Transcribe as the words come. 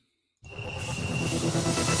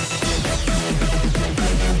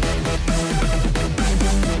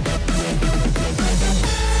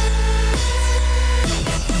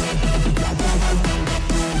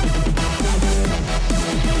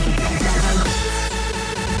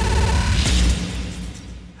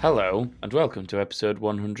Hello, and welcome to episode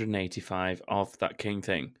 185 of That King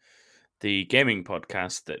Thing, the gaming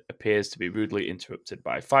podcast that appears to be rudely interrupted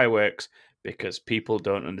by fireworks because people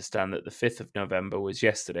don't understand that the 5th of November was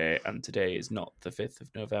yesterday and today is not the 5th of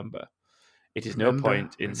November. It is no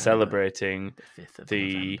point in celebrating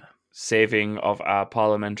the saving of our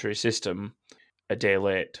parliamentary system a day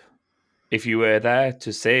late. If you were there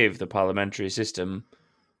to save the parliamentary system,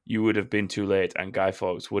 you would have been too late and Guy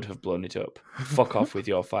Fawkes would have blown it up. Fuck off with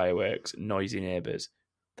your fireworks, noisy neighbours.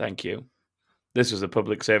 Thank you. This was a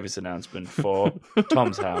public service announcement for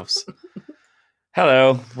Tom's house.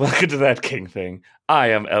 Hello, welcome to That King Thing. I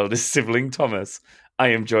am eldest sibling Thomas. I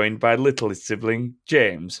am joined by littlest sibling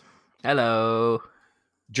James. Hello.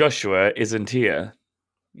 Joshua isn't here.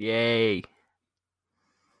 Yay.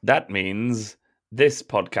 That means this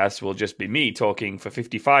podcast will just be me talking for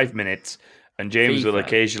 55 minutes and James will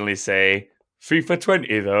occasionally say, FIFA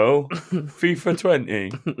 20 though. FIFA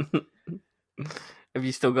 20. Have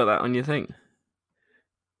you still got that on your thing?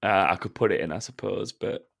 I could put it in, I suppose,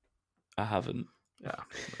 but I haven't. Yeah.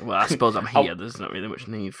 Well, I suppose I'm here. There's not really much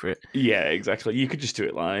need for it. Yeah, exactly. You could just do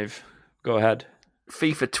it live. Go ahead.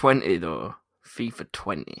 FIFA 20 though. FIFA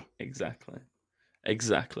 20. Exactly.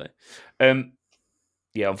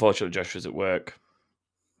 Yeah, unfortunately Joshua's at work.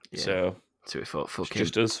 Yeah. So we thought, fuck him.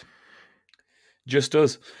 Just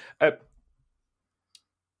us.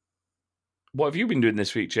 What have you been doing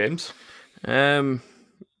this week, James? Well,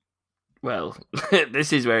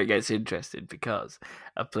 this is where it gets interesting because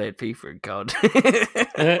I played FIFA and COD.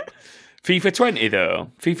 FIFA 20 though.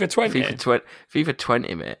 FIFA 20. FIFA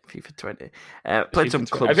 20, mate. FIFA 20. Played some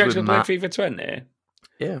clubs. Have you actually with played FIFA 20?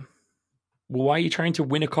 Yeah. Well, why are you trying to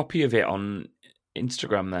win a copy of it on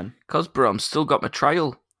Instagram then? Because, bro, I'm still got my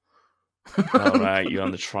trial. All right, you're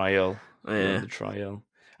on the trial. Yeah. On the trial.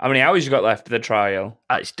 How many hours you got left of the trial?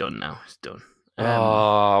 It's done now. It's done.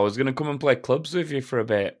 I was going to come and play clubs with you for a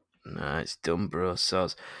bit. No, it's done, bro.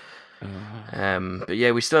 Soz. But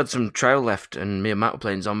yeah, we still had some trial left, and me and Matt were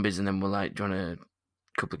playing zombies, and then we're like, do you want a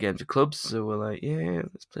couple of games of clubs? So we're like, yeah,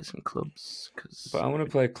 let's play some clubs. But I want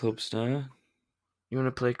to play clubs now. You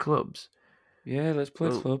want to play clubs? Yeah, let's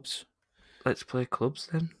play clubs. Let's play clubs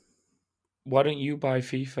then. Why don't you buy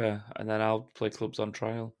FIFA, and then I'll play clubs on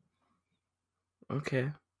trial?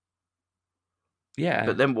 Okay. Yeah.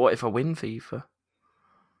 But then what if I win FIFA?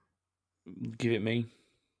 Give it me.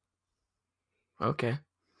 Okay.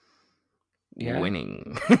 Yeah.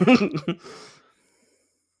 Winning.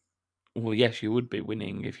 Well, yes, you would be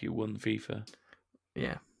winning if you won FIFA.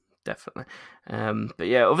 Yeah, definitely. But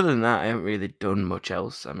yeah, other than that, I haven't really done much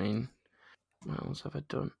else. I mean, what else have I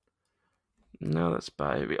done? No, that's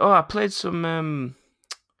about it. Oh, I played some...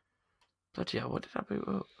 Bloody hell, what did I boot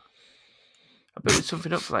up? I booted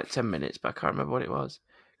something up for like 10 minutes, but I can't remember what it was.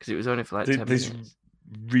 Because it was only for like 10 minutes. This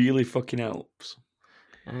really fucking helps.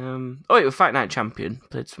 It was Fight Night Champion.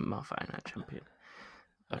 Played some more Fight Night Champion.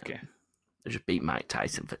 Okay. I just beat Mike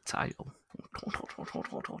Tyson for the title.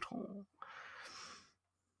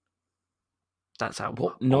 That's how...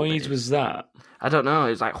 What noise was that? I don't know.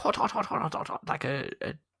 It was like... like a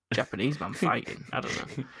Japanese man fighting. I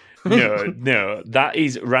don't know. No. That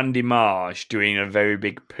is Randy Marsh doing a very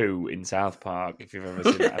big poo in South Park, if you've ever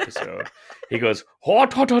seen that episode. He goes,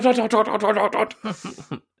 hot.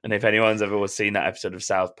 And if anyone's ever seen that episode of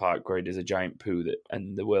South Park where he does a giant poo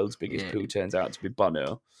and the world's biggest poo turns out to be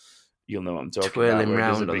Bono, you'll know what I'm talking Twirling about. Twirling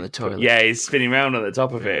round on the toilet. Yeah, he's spinning round on the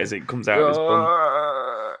top of it as it comes out of his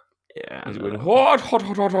bum. Yeah. He's going, hot.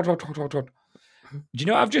 Do you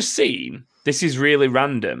know what I've just seen? This is really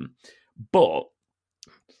random, but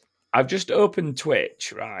I've just opened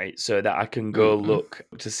Twitch, right, so that I can go look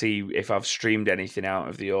to see if I've streamed anything out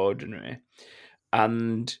of the ordinary.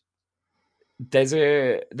 And there's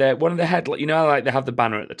one of the headlines, you know, like they have the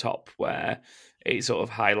banner at the top where it sort of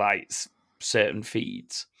highlights certain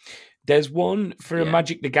feeds. There's one for a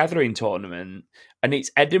Magic the Gathering tournament, and it's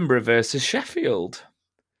Edinburgh versus Sheffield.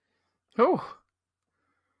 Oh.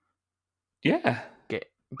 Yeah.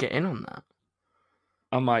 Get in on that.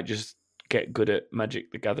 I might just get good at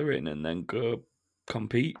Magic the Gathering and then go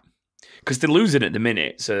compete. Because they're losing at the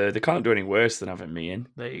minute, so they can't do any worse than having me in.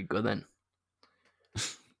 There you go then.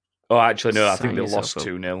 Oh, actually, no, I think they lost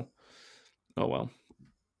 2-0. Oh, well.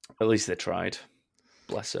 At least they tried.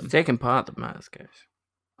 Bless them. Taking part that matters, guys.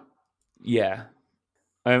 Yeah.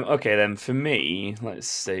 Okay, then for me, let's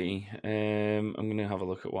see. I'm going to have a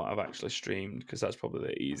look at what I've actually streamed, because that's probably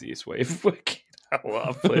the easiest way of working out what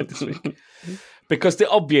I've played this week. Because the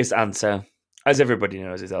obvious answer, as everybody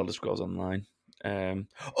knows, is Elder Scrolls Online.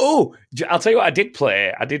 I'll tell you what I did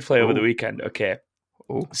play. I did play over the weekend. Okay.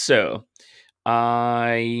 So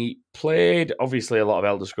I played, obviously, a lot of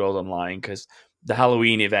Elder Scrolls Online because the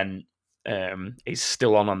Halloween event is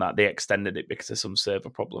still on that. They extended it because of some server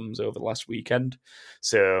problems over the last weekend.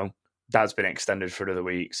 So that's been extended for another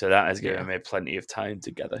week. So that has given me plenty of time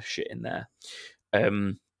to gather shit in there.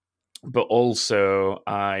 But also,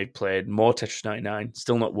 I played more Tetris 99.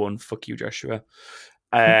 Still not won. Fuck you, Joshua.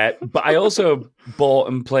 But I also bought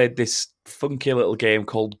and played this funky little game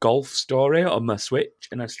called Golf Story on my Switch,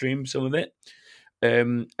 and I streamed some of it.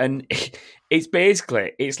 And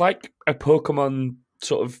it's like a Pokemon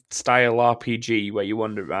sort of style RPG where you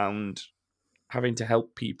wander around having to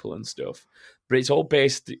help people and stuff. But it's all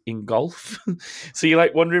based in golf. So you're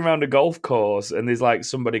like wandering around a golf course, and there's like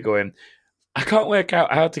somebody going, I can't work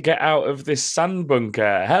out how to get out of this sand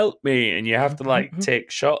bunker. Help me. And you have to like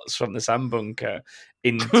take shots from the sand bunker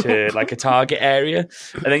into like a target area.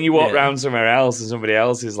 And then you walk around somewhere else and somebody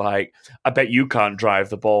else is like, I bet you can't drive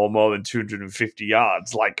the ball more than 250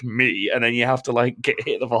 yards like me. And then you have to like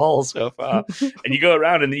hit the ball so far. And you go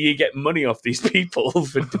around and you get money off these people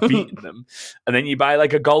for defeating them. And then you buy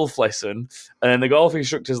like a golf lesson. And then the golf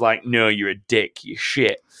instructor's like, no, you're a dick. You're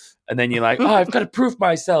shit. And then you're like, oh, I've got to prove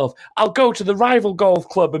myself. I'll go to the rival golf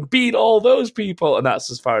club and beat all those people. And that's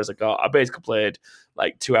as far as I got. I basically played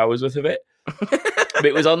like 2 hours worth of it. But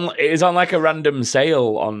it was on like a random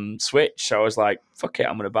sale on Switch. So I was like, fuck it,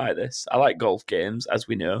 I'm going to buy this. I like golf games, as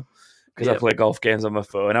we know, because I play golf games on my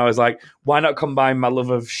phone. I was like, why not combine my love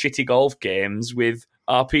of shitty golf games with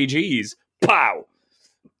RPGs? Pow!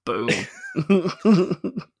 Boom.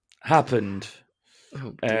 Happened.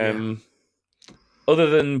 Oh, other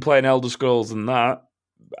than playing Elder Scrolls and that,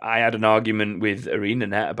 I had an argument with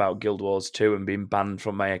ArenaNet about Guild Wars 2 and being banned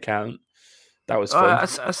from my account. That was fun.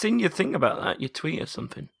 I seen you think about that. You tweet or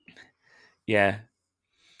something. Yeah.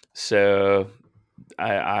 So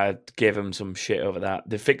I gave them some shit over that.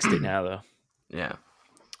 They fixed it now, though. Yeah.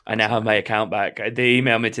 I now have my account back. They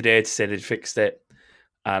emailed me today to say they'd fixed it.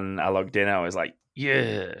 And I logged in. I was like,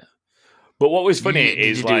 yeah. But what was funny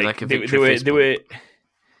is like they were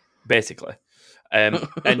basically. And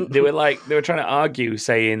they were trying to argue,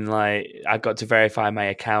 saying like I got to verify my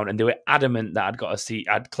account, and they were adamant that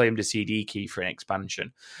I'd claimed a CD key for an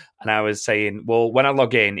expansion, and I was saying, well, when I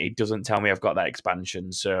log in, it doesn't tell me I've got that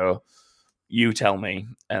expansion, so you tell me.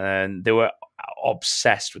 And they were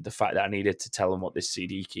obsessed with the fact that I needed to tell them what this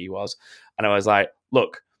CD key was, and I was like,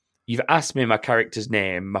 look. You've asked me my character's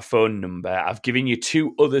name, my phone number. I've given you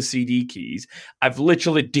 2 other CD keys. I've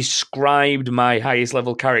literally described my highest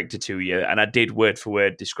level character to you, and I did word for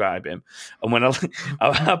word describe him. And when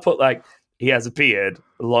I put like, he has a beard,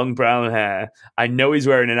 long brown hair. I know he's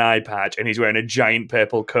wearing an eye patch, and he's wearing a giant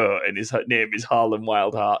purple coat, and his name is Harlan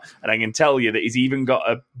Wildheart. And I can tell you that he's even got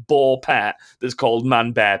a boar pet that's called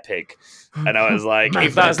Man Bear Pig. And I was like,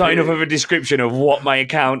 if that's not enough of a description of what my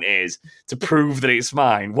account is to prove that it's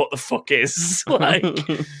mine, what the fuck is? Like,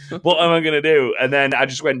 what am I going to do? And then I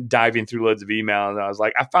just went diving through loads of emails, and I was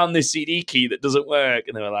like, I found this CD key that doesn't work.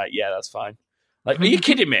 And they were like, yeah, that's fine. Like, are you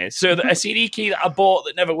kidding me? So a CD key that I bought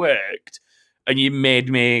that never worked, and you made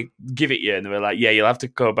me give it you? And they were like, yeah, you'll have to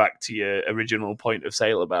go back to your original point of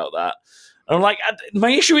sale about that. And I'm like, my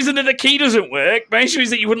issue isn't that the key doesn't work. My issue is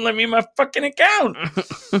that you wouldn't let me in my fucking account.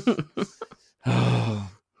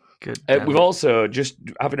 Good. We've also just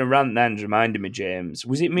having a rant then reminded me, James.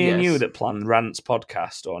 Was it me and you that planned Rants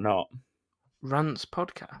podcast or not? Rants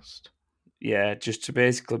podcast? Yeah, just to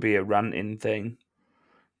basically be a ranting thing.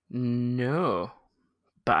 No.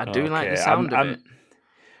 But I do like the sound of it.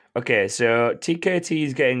 Okay, so TKT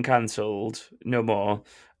is getting cancelled. No more.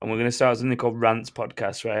 And we're going to start something called Rants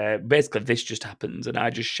Podcast, where basically this just happens and I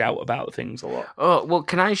just shout about things a lot. Oh, well,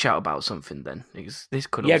 can I shout about something then? Because this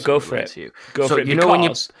could also go for it. To you. Go for it. You know when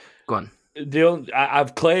you... Go on.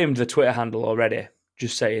 I've claimed the Twitter handle already,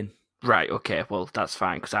 just saying. Right, okay, well, that's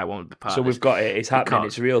fine, because I won't be part of it. So we've got it. It's happening.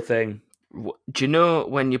 It's a real thing. Do you know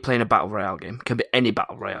when you're playing a Battle Royale game? It can be any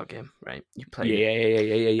Battle Royale game, right? You play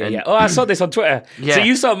Yeah. Oh, I saw this on Twitter. Yeah. So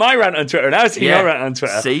you saw my rant on Twitter, and I see your rant on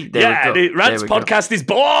Twitter. See? There we go. Rants podcast is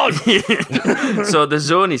born! So the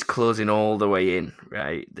zone is closing all the way in,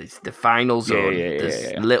 right? The final zone.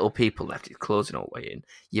 There's little people left. It's closing all the way in.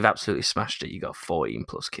 You've absolutely smashed it. You got 14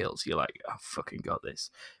 plus kills. You're like, I fucking got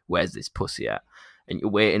this. Where's this pussy at? And you're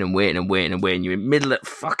waiting. You're in middle of the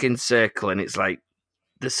fucking circle, and it's like,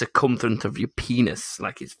 the circumference of your penis,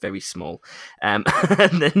 like it's very small, and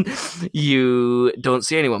then you don't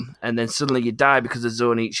see anyone, and then suddenly you die because the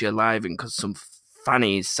zone eats you alive, and because some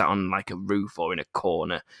fanny is sat on like a roof or in a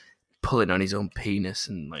corner, pulling on his own penis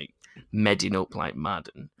and like medding up like mad,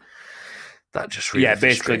 and that just really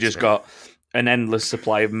basically just got an endless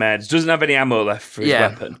supply of meds. Doesn't have any ammo left for his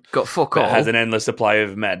weapon. Got fuck but all. has an endless supply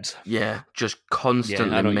of meds. Yeah, just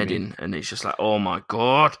constantly I know what you medding, mean. and it's just like, oh my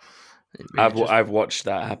god. It really I've watched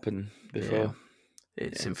that happen before.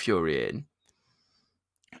 it's infuriating.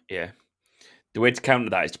 Yeah. The way to counter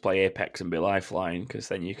that is to play Apex and be lifeline, because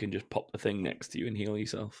then you can just pop the thing next to you and heal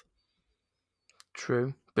yourself.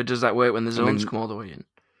 True. But does that work when the zones come all the way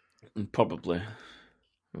in? Probably.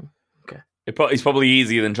 Okay. It's probably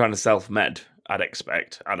easier than trying to self-med, I'd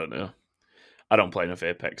expect. I don't know. I don't play enough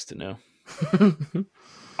Apex to know.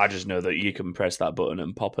 I just know that you can press that button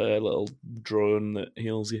and pop a little drone that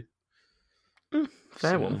heals you.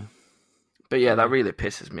 Fair one. But yeah, that really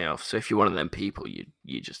pisses me off. So if you're one of them people,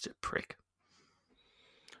 you're just a prick.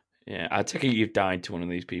 Yeah, I take it you've died to one of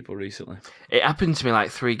these people recently. It happened to me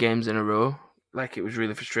like 3 games in a row. Like, it was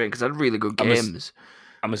really frustrating because I had really good games.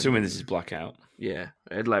 I'm assuming this is Blackout. Yeah,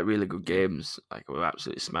 I had like really good games. Like, we were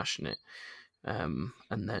absolutely smashing it. And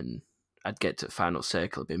then I'd get to the final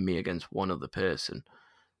circle, it'd be me against one other person.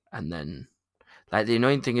 And then, like, the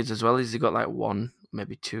annoying thing is as well is they got like 1,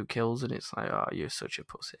 maybe 2 kills, and it's like, oh, you're such a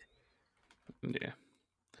pussy. Yeah.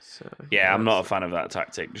 So yeah, I'm not a fan of that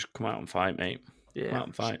tactic. Just come out and fight, mate. Yeah. Come out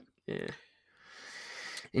and fight. Yeah.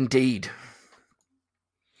 Indeed.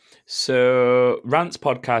 So, Rants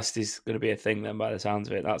podcast is going to be a thing then, by the sounds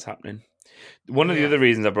of it. That's happening. One of the other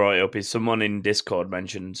reasons I brought it up is someone in Discord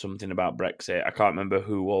mentioned something about Brexit. I can't remember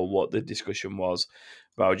who or what the discussion was,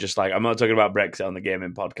 but I was just like, I'm not talking about Brexit on the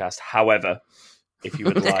gaming podcast. However, if you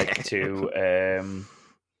would like to...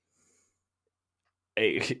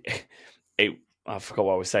 I forgot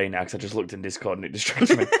what I was saying now because I just looked in Discord and it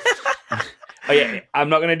distracted me. Oh yeah, I'm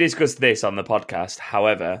not going to discuss this on the podcast.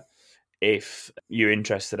 However, if you're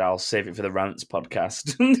interested, I'll save it for the Rants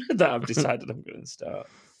podcast that I've decided I'm going to start.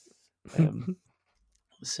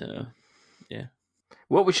 So, yeah.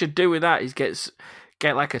 What we should do with that is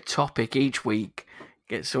get like a topic each week.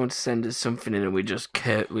 Get someone to send us something in, and we just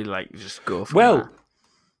go from that.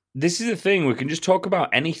 This is the thing. We can just talk about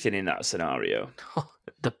anything in that scenario.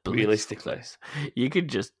 Realistically, you could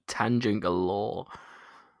just tangent galore.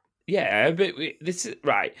 Yeah, but this is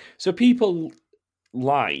right. So people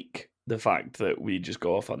like the fact that we just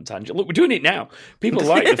go off on tangents. Look, we're doing it now. People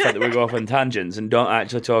like the fact that we go off on tangents and don't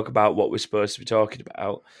actually talk about what we're supposed to be talking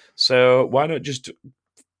about. So why not just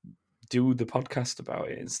do the podcast about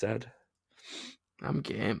it instead? I'm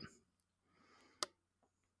game.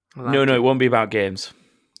 No, it won't be about games.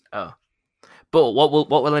 Oh. But what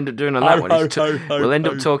we'll end up doing on that one is we'll end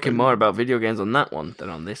up talking more about video games on that one than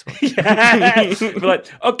on this one. Yeah. We're like,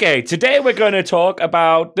 okay, today we're going to talk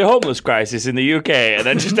about the homeless crisis in the UK, and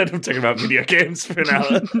then just end up talking about video games for an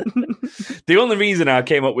hour. The only reason I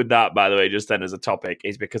came up with that, by the way, just then as a topic,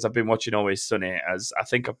 is because I've been watching Always Sunny, as I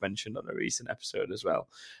think I've mentioned on a recent episode as well.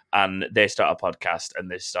 And they start a podcast and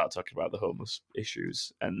they start talking about the homeless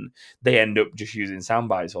issues, and they end up just using sound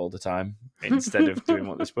bites all the time instead of doing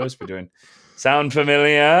what they're supposed to be doing. Sound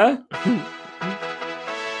familiar?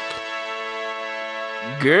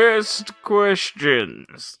 Guest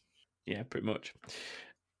questions. Yeah, pretty much.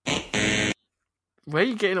 Where are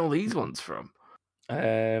you getting all these ones from?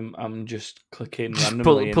 I'm just clicking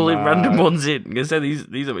randomly. Pulling random ones in. I'm gonna say these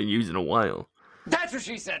have been used in a while. That's what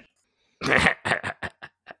she said.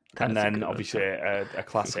 And then obviously a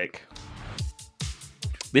classic.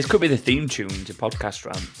 This could be the theme tune to Podcast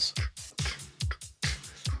Rants.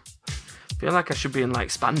 I feel like I should be in like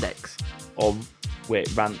spandex. Or wait,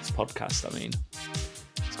 Rants Podcast, I mean.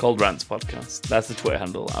 It's called Rants Podcast. That's the Twitter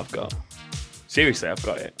handle that I've got. Seriously, I've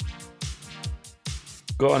got it.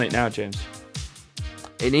 Go on it now, James.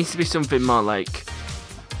 It needs to be something more like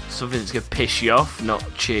something that's gonna piss you off, not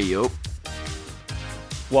cheer you up.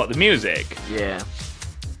 What, the music? Yeah.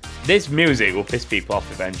 This music will piss people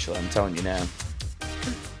off eventually, I'm telling you now.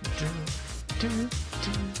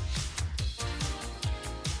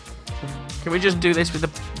 Can we just do this with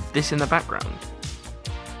this in the background?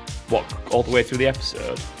 What, all the way through the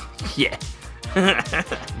episode? Yeah.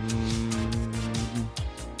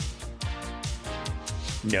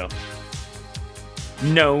 No.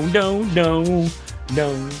 No.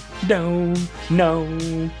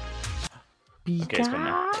 Okay, it's gone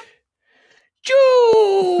now.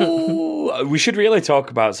 We should really talk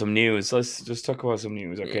about some news. Let's just talk about some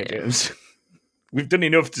news, okay, Yeah. James? We've done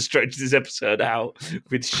enough to stretch this episode out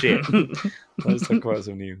with shit. Let's talk about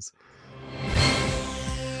some news.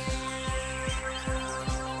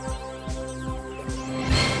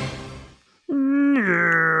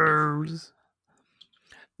 News.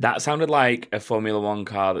 That sounded like a Formula One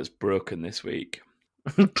car that's broken this week.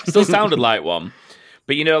 Still sounded like one.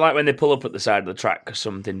 But you know, like when they pull up at the side of the track because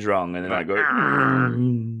something's wrong and then like go...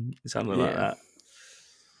 It sounded like that.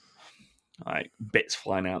 Like bits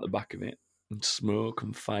flying out the back of it, and smoke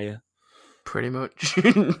and fire. Pretty much.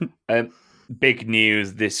 Big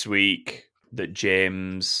news this week that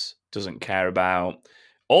James doesn't care about.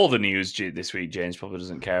 All the news this week James probably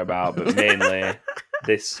doesn't care about, but mainly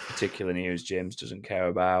this particular news James doesn't care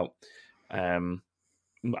about.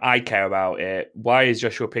 I care about it. Why is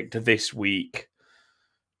Joshua picked this week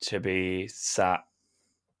to be sat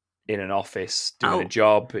in an office doing a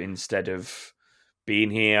job instead of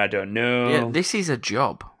being here? I don't know. Yeah, this is a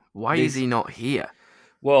job. Why is he not here?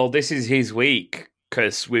 Well, this is his week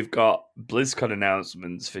because we've got BlizzCon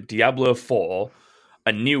announcements for Diablo 4,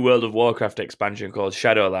 a new World of Warcraft expansion called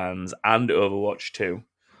Shadowlands, and Overwatch 2.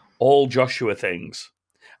 All Joshua things.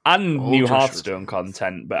 And all new Hearthstone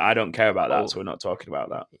content, but I don't care about that, so we're not talking about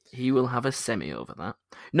that. He will have a semi over that.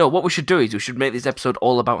 No, what we should do is we should make this episode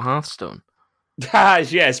all about Hearthstone.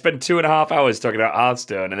 Yeah, spend 2.5 hours talking about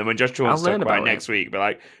Hearthstone, and then when Joshua wants to talk about it next week, be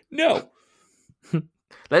like, no.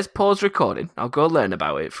 Let's pause recording. I'll go learn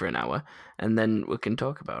about it for an hour, and then we can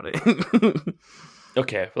talk about it.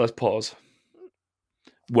 Okay, let's pause.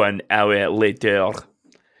 1 hour later.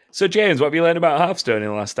 So, James, what have you learned about Hearthstone in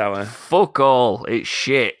the last hour? Fuck all. It's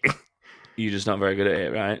shit. You're just not very good at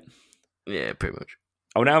it, right? Yeah, pretty much.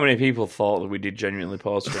 I wonder how many people thought that we did genuinely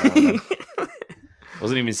pause for an hour. It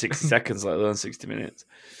wasn't even 60 seconds, let alone 60 minutes.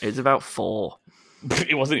 It's about 4.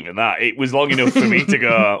 It wasn't even that. It was long enough for me to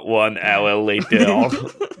go 1 hour later.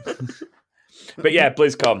 But yeah,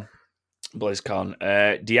 BlizzCon.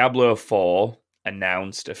 Diablo 4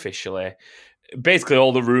 announced officially. Basically,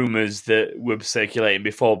 all the rumours that were circulating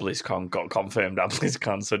before BlizzCon got confirmed at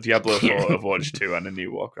BlizzCon. So Diablo 4, Overwatch 2, and a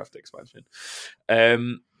new Warcraft expansion.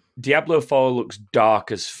 Diablo 4 looks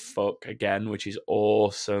dark as fuck again, which is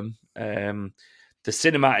awesome. The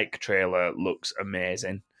cinematic trailer looks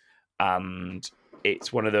amazing. And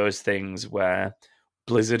it's one of those things where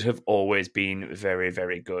Blizzard have always been very,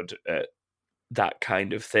 very good at that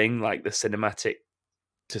kind of thing, like the cinematic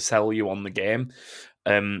to sell you on the game.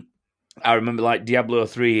 I remember like Diablo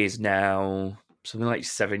 3 is now something like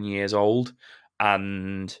 7 years old,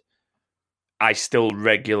 and I still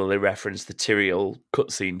regularly reference the Tyrael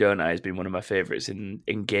cutscene, don't I? It's been one of my favourites in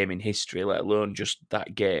gaming history, let alone just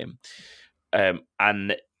that game.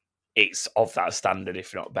 And it's of that standard,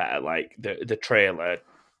 if not better. Like the trailer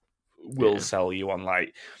will sell you on,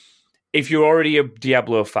 like, if you're already a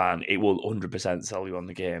Diablo fan, it will 100% sell you on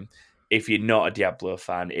the game. If you're not a Diablo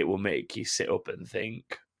fan, it will make you sit up and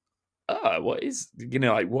think, what is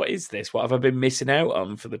this? What have I been missing out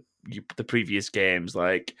on for the previous games?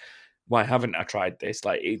 Like, why haven't I tried this?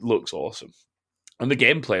 Like, it looks awesome. And the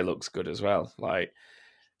gameplay looks good as well. Like,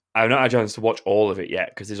 I've not had a chance to watch all of it yet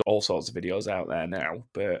because there's all sorts of videos out there now,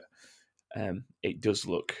 but it does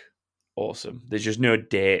look awesome. There's just no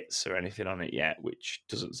dates or anything on it yet, which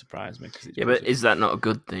doesn't surprise me. But is that not a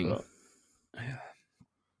good thing? But,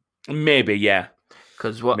 maybe, yeah.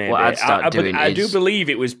 Because what I'd start doing I do believe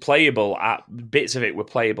it was playable bits of it were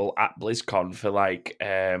playable at BlizzCon for like,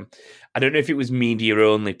 I don't know if it was media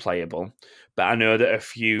only playable, but I know that a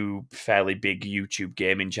few fairly big YouTube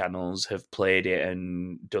gaming channels have played it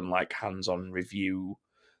and done like hands-on review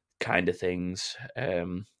kind of things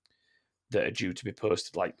that are due to be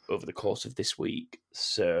posted like over the course of this week.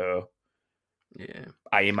 So yeah,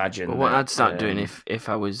 I imagine. But what I'd start doing if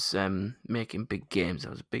I was making big games, I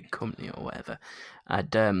was a big company or whatever,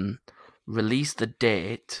 I'd release the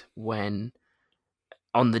date when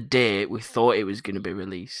on the day we thought it was going to be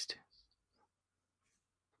released.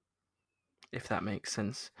 If that makes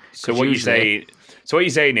sense. So what you're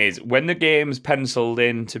saying is when the game's penciled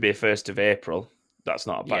in to be 1st of April, that's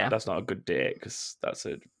not a good date because that's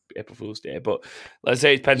a April Fool's Day. But let's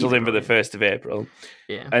say it's penciled in for the 1st of April.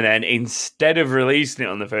 Yeah. And then instead of releasing it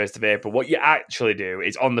on the 1st of April, what you actually do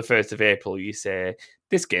is on the 1st of April, you say,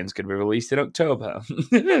 this game's going to be released in October.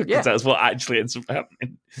 Because that's what actually ends up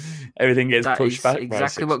happening. Everything gets pushed back.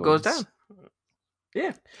 Exactly what goes down.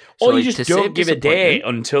 Yeah. Or you just don't give a date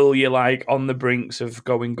until you're like on the brinks of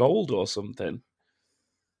going gold or something.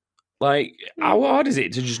 Like, how hard is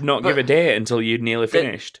it to just not give a date until you're nearly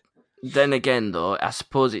finished? Then again, though, I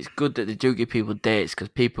suppose it's good that they do give people dates because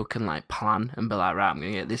people can like plan and be like, right, I'm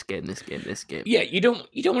going to get this game, this game, this game. Yeah, you don't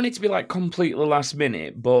want it to be like completely last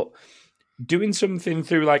minute, but doing something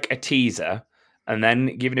through like a teaser and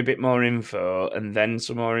then giving a bit more info and then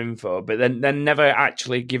some more info, but then never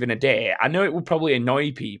actually giving a date. I know it will probably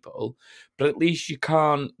annoy people, but at least you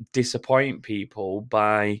can't disappoint people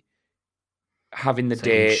by having the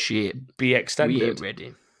date be extended. We ain't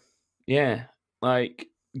ready. Yeah, like,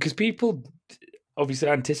 because people obviously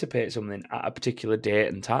anticipate something at a particular date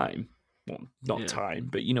and time. Well, not Yeah. time,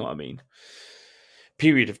 but you know what I mean.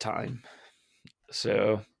 Period of time.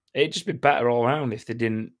 So it'd just be better all around if they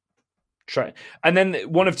didn't try. And then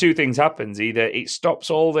one of two things happens: either it stops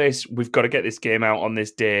all this, we've got to get this game out on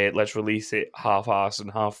this day, let's release it half-assed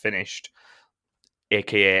and half-finished,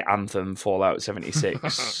 aka Anthem, Fallout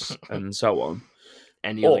 76, and so on.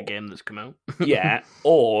 Any other game that's come out. Yeah,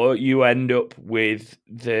 or you end up with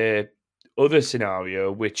the other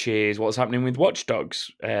scenario, which is what's happening with Watch Dogs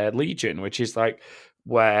Legion, which is like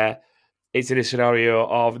where it's in a scenario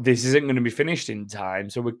of this isn't going to be finished in time,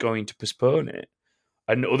 so we're going to postpone it.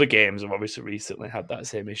 And other games have obviously recently had that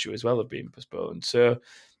same issue as well of being postponed. So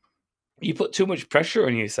you put too much pressure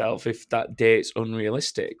on yourself if that date's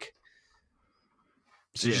unrealistic.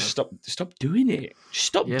 So just stop doing it. Just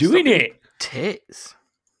stop doing it. Tits.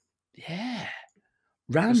 Yeah.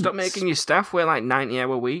 Rants. Stop making your staff wear like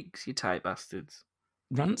 90-hour weeks, you tight bastards.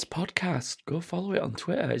 Rants Podcast. Go follow it on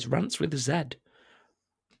Twitter. It's Rants with a Z.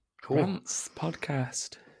 Cool. Rants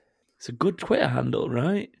Podcast. It's a good Twitter handle,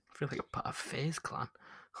 right? I feel like a part of FaZe Clan.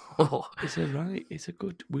 It's a right. It's a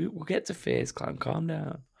good. We'll get to FaZe Clan. Calm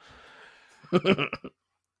down.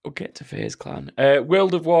 We'll get to FaZe Clan.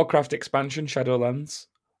 World of Warcraft expansion, Shadowlands.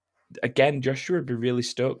 Again, Joshua would be really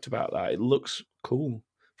stoked about that. It looks cool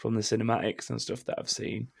from the cinematics and stuff that I've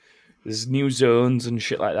seen. There's new zones and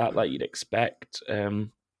shit like that, like you'd expect.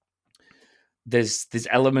 There's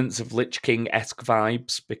elements of Lich King-esque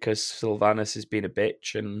vibes because Sylvanas has been a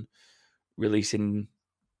bitch and releasing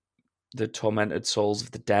the tormented souls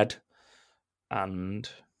of the dead and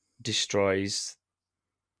destroys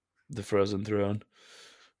the Frozen Throne,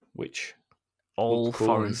 which all cool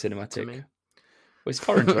foreign and cinematic. To me. Well, it's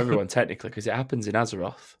foreign to everyone technically because it happens in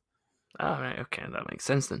Azeroth. Oh, right, okay, that makes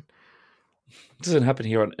sense then. It doesn't happen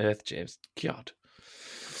here on Earth, James. God,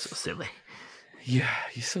 so silly. Yeah,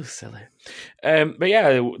 you're so silly. But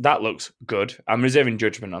yeah, that looks good. I'm reserving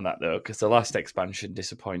judgment on that though because the last expansion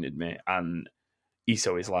disappointed me, and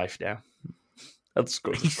ESO is life now. That's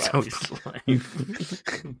good. ESO is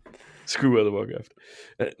life. Screw World of Warcraft.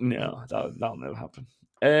 No, that'll never happen.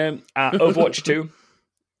 Overwatch 2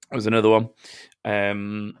 was another one.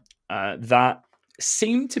 That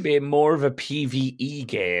seemed to be more of a PvE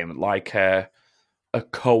game, like a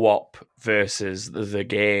co-op versus the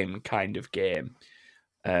game kind of game.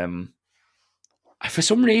 For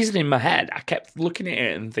some reason in my head, I kept looking at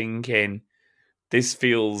it and thinking, this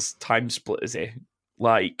feels time splittersy.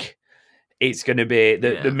 Like, it's going to be,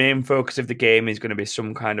 the main focus of the game is going to be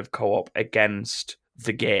some kind of co-op against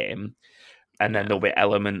the game. And then there'll be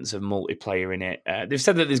elements of multiplayer in it. They've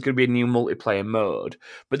said that there's going to be a new multiplayer mode.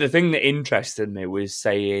 But the thing that interested me was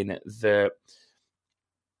saying that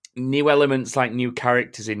new elements like new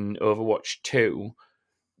characters in Overwatch 2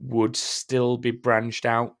 would still be branched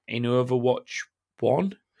out in Overwatch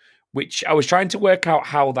 1. Which I was trying to work out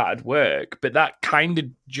how that'd work. But that kind of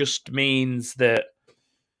just means that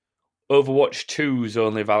Overwatch 2 is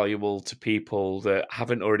only valuable to people that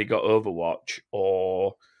haven't already got Overwatch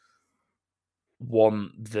or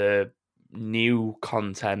want the new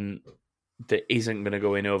content that isn't going to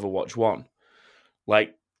go in Overwatch 1.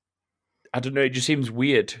 Like, I don't know, it just seems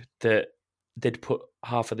weird that they'd put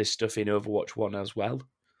half of this stuff in Overwatch 1 as well.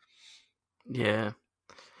 Yeah.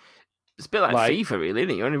 It's a bit like FIFA, really,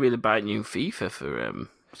 isn't it? You only really buy new FIFA for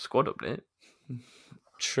squad update.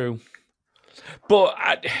 True.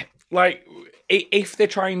 But, if they're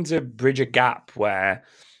trying to bridge a gap where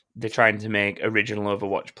they're trying to make original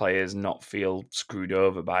Overwatch players not feel screwed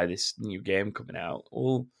over by this new game coming out,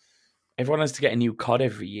 well, everyone has to get a new COD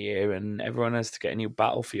every year, and everyone has to get a new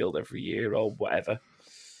Battlefield every year, or whatever.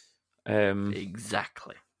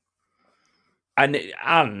 Exactly.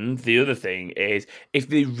 And the other thing is, if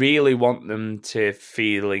they really want them to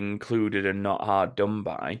feel included and not hard done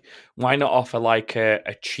by, why not offer like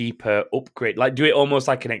a cheaper upgrade? Like, do it almost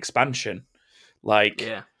like an expansion. Like,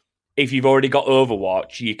 if you've already got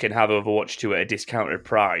Overwatch, you can have Overwatch 2 at a discounted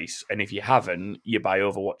price. And if you haven't, you buy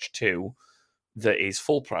Overwatch 2 that is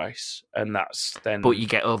full price. And that's then... But you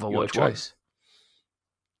get Overwatch 1.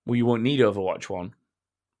 Well, you won't need Overwatch 1.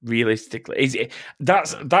 Realistically.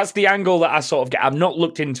 That's the angle that I sort of get. I've not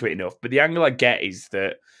looked into it enough, but the angle I get is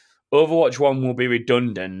that Overwatch 1 will be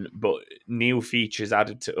redundant, but new features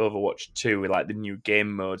added to Overwatch 2, like the new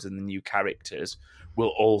game modes and the new characters,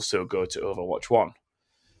 will also go to Overwatch 1.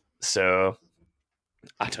 So,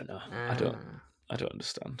 I don't know. I don't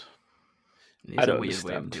understand. I don't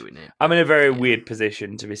understand. Way of doing it. I'm in a very weird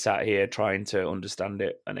position to be sat here trying to understand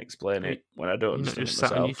it and explain it when I don't understand it myself.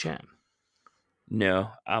 Sat on your chair? No,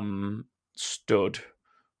 I'm stood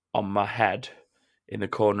on my head in the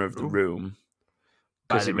corner of the room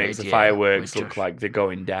because it makes the fireworks look like they're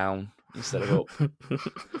going down instead of up.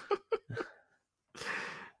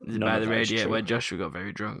 By the radiator where Joshua got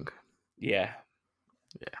very drunk. Yeah.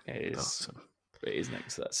 Yeah. It is. Awesome. It is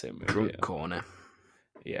next to that same Drunk corner.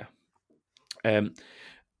 Yeah.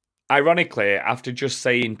 Ironically, after just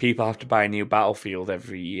saying people have to buy a new Battlefield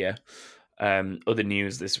every year, other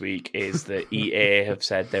news this week is that EA have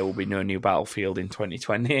said there will be no new Battlefield in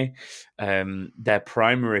 2020. Their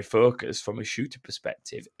primary focus from a shooter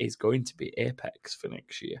perspective is going to be Apex for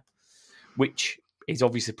next year, which is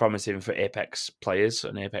obviously promising for Apex players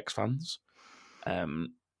and Apex fans.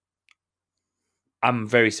 I'm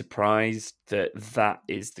very surprised that that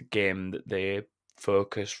is the game that they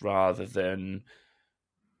focus rather than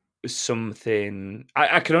something.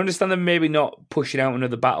 I can understand them maybe not pushing out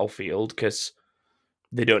another Battlefield because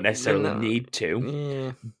they don't necessarily need to.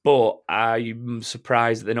 Yeah. But I'm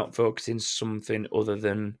surprised that they're not focusing something other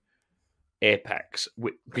than Apex,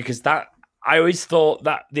 because that I always thought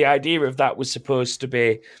that the idea of that was supposed to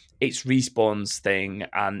be it's Respawn's thing,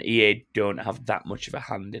 and EA don't have that much of a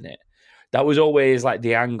hand in it. That was always like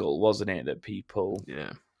the angle, wasn't it? That people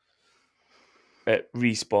at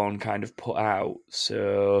Respawn kind of put out.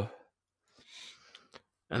 So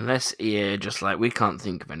unless EA just like, we can't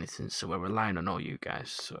think of anything, so we're relying on all you guys,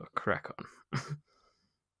 so crack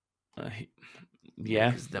on.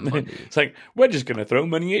 Yeah. It's like, we're just going to throw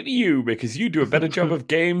money at you because you do a better job of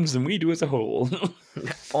games than we do as a whole.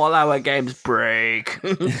 All our games break.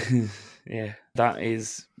 Yeah, that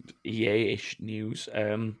is EA-ish news.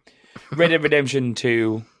 Red Dead Redemption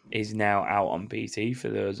 2 is now out on PC for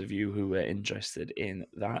those of you who are interested in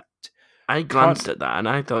that. I glanced at that and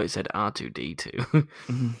I thought it said R2-D2.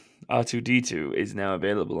 R2-D2 is now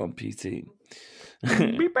available on PC.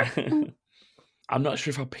 I'm not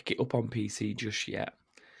sure if I'll pick it up on PC just yet.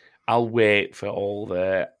 I'll wait for all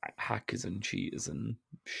the hackers and cheaters and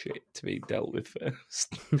shit to be dealt with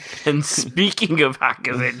first. And speaking of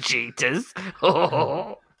hackers and cheaters...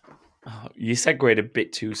 you segued a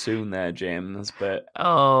bit too soon there, James, but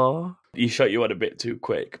you shot you on a bit too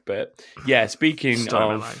quick. But yeah, speaking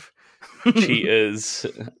of cheaters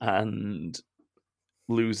and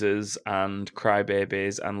losers and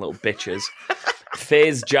crybabies and little bitches,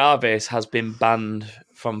 FaZe Jarvis has been banned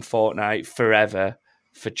from Fortnite forever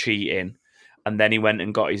for cheating. And then he went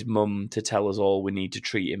and got his mum to tell us all we need to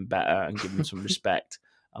treat him better and give him some respect.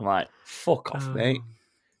 I'm like, fuck off, mate.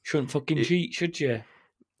 Shouldn't fucking cheat, should you?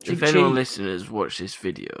 If anyone listeners watch this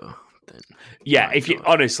video, then if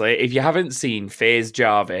you haven't seen FaZe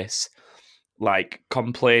Jarvis like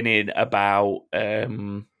complaining about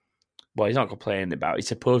he's not complaining about, he's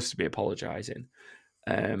supposed to be apologising.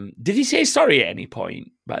 Did he say sorry at any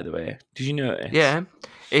point, by the way? Did you notice? Yeah.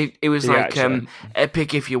 It was like,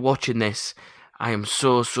 Epic, if you're watching this, I am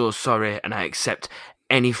so sorry and I accept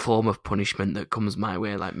any form of punishment that comes my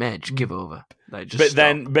way. Like, mate, just give over. Like, just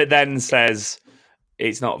but then says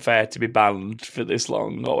it's not fair to be banned for this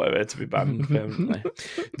long or whatever, to be banned permanently.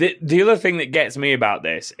 The other thing that gets me about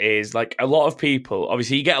this is, like, a lot of people,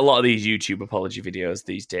 obviously you get a lot of these YouTube apology videos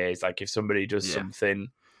these days, like if somebody does something...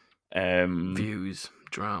 views,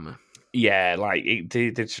 drama. Yeah, like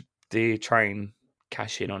they try and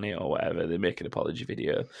cash in on it or whatever, they make an apology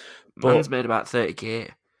video. Man's made about 30k.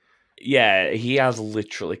 Yeah, he has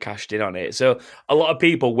literally cashed in on it. So a lot of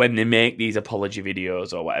people, when they make these apology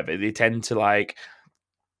videos or whatever, they tend to like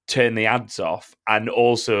turn the ads off, and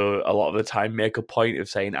also a lot of the time make a point of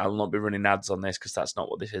saying, I'll not be running ads on this because that's not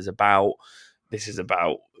what this is about. This is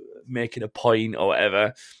about making a point or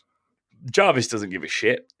whatever. Jarvis doesn't give a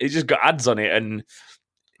shit. He's just got ads on it, and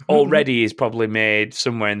already he's probably made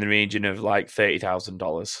somewhere in the region of like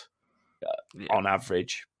 $30,000 on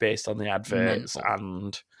average based on the adverts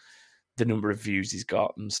and the number of views he's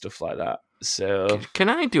got and stuff like that. So can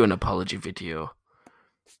I do an apology video?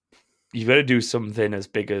 You've got to do something as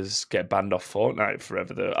big as get banned off Fortnite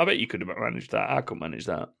forever, though. I bet you could have managed that. I couldn't manage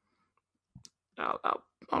that.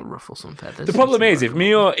 I'll ruffle some feathers. The problem is, if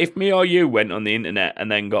me or you went on the internet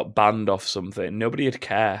and then got banned off something, nobody would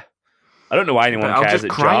care. I don't know why anyone cares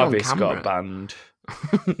that Jarvis got banned.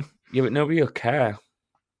 Yeah, but nobody will care.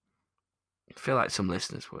 I feel like some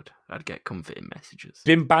listeners would. I'd get comforting messages.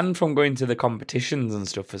 Been banned from going to the competitions and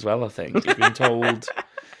stuff as well, I think. He's been told...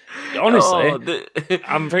 Honestly,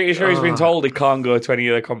 I'm pretty sure he's been told he can't go to any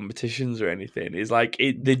other competitions or anything. It's like,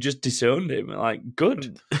 they just disowned him. Like,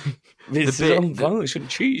 good. It's his own fault. He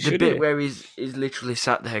shouldn't cheat, should he? The bit where he's literally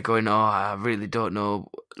sat there going, I really don't know,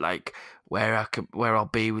 like, where I'll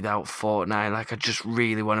be without Fortnite. Like, I just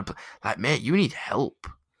really want to play. Like, mate, you need help.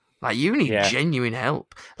 Like, you need genuine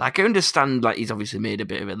help. Like, I understand, like, he's obviously made a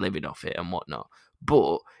bit of a living off it and whatnot.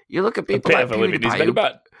 But you look at people like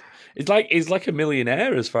PewDiePie. He's like a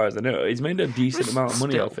millionaire as far as I know. He's made a decent amount of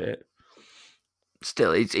money off it.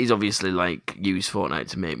 Still, he's obviously like used Fortnite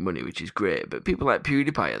to make money, which is great. But people like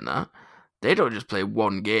PewDiePie and that, they don't just play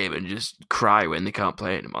one game and just cry when they can't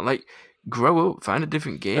play anymore. Like, grow up, find a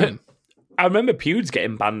different game. I remember Pewds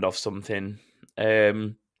getting banned off something,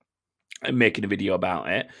 and making a video about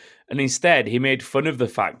it, and instead he made fun of the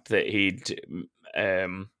fact that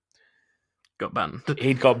got banned.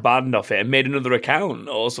 He'd got banned off it and made another account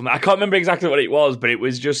or something. I can't remember exactly what it was, but it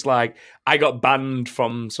was just like I got banned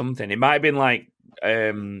from something. It might have been like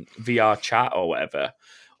VR chat or whatever,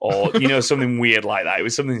 or something weird like that. It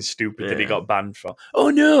was something stupid that he got banned from.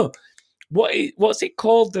 Oh no, what's it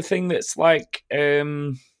called? The thing that's like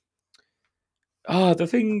the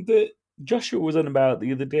thing that Joshua was on about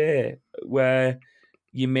the other day, where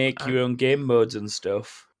you make your own game modes and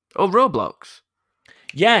stuff. Oh, Roblox.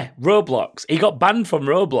 Yeah, Roblox. He got banned from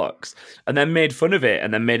Roblox and then made fun of it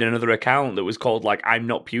and then made another account that was called like I'm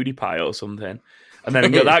Not PewDiePie or something. And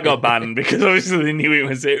then that got banned because obviously they knew it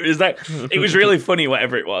was it was really funny,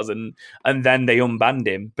 whatever it was, and then they unbanned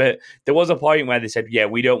him. But there was a point where they said, yeah,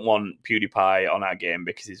 we don't want PewDiePie on our game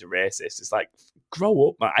because he's a racist. It's like, grow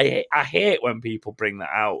up, man. I hate when people bring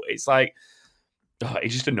that out. It's like, it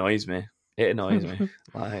just annoys me. It annoys me.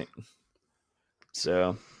 Like,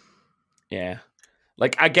 so yeah.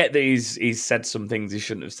 Like, I get that he's said some things he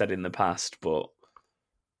shouldn't have said in the past, but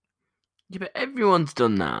yeah, but everyone's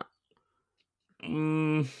done that.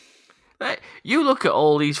 Like, you look at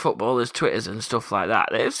all these footballers' Twitters and stuff like that.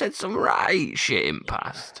 They've said some right shit in the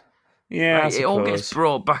past. Yeah, it all gets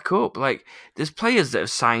brought back up. Like, there's players that have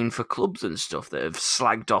signed for clubs and stuff that have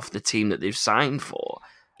slagged off the team that they've signed for,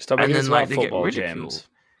 Stop and then like they get ridiculed.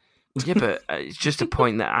 Yeah, but it's just a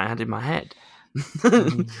point that I had in my head. All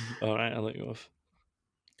right, I'll let you off.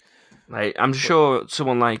 Like, I'm sure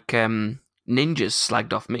someone like Ninjas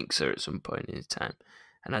slagged off Mixer at some point in his time,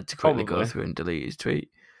 and had to quickly go through and delete his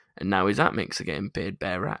tweet. And now he's at Mixer getting paid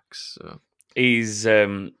bare racks. So he's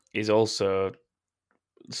also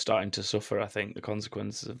starting to suffer, I think, the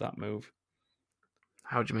consequences of that move.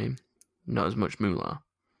 How do you mean? Not as much moolah?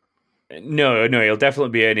 No, he'll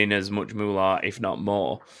definitely be earning as much moolah, if not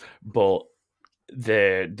more. But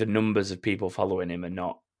the numbers of people following him are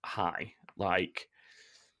not high. Like,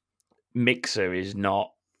 Mixer is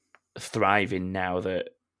not thriving now that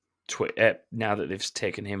they've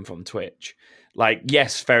taken him from Twitch. Like,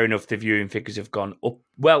 yes, fair enough, the viewing figures have gone up.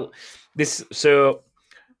 Well, his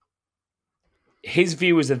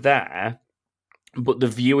viewers are there, but the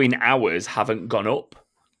viewing hours haven't gone up.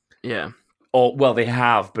 Yeah. Or, well, they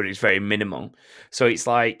have, but it's very minimal. So it's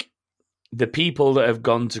like the people that have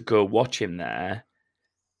gone to go watch him there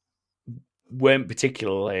weren't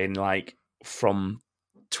particularly like from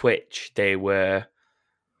Twitch. There's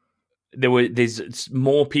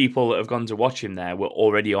more people that have gone to watch him there were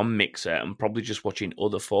already on Mixer and probably just watching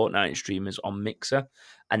other Fortnite streamers on Mixer,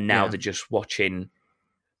 and now they're just watching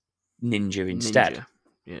Ninja instead.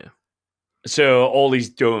 Yeah. So all he's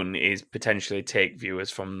done is potentially take viewers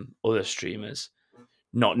from other streamers,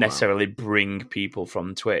 not necessarily bring people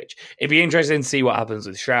from Twitch. It'd be interesting to see what happens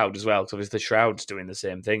with Shroud as well, because obviously Shroud's doing the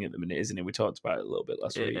same thing at the minute, isn't he? We talked about it a little bit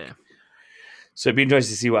last week. So it'd be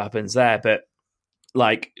interesting to see what happens there. But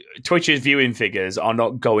like, Twitch's viewing figures are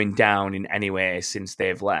not going down in any way since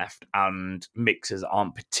they've left, and Mixers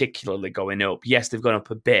aren't particularly going up. Yes, they've gone up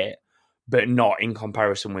a bit, but not in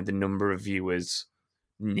comparison with the number of viewers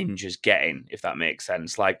Ninja's getting, if that makes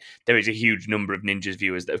sense. Like, there is a huge number of Ninja's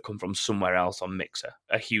viewers that have come from somewhere else on Mixer,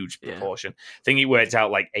 a huge proportion. I think it worked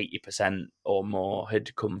out like 80% or more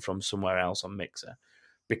had come from somewhere else on Mixer,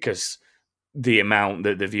 because the amount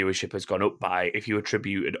that the viewership has gone up by, if you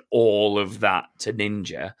attributed all of that to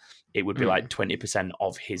Ninja, it would be like 20%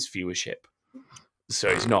 of his viewership. So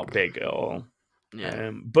it's not big at all.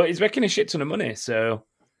 Yeah. But he's making a shit ton of money, so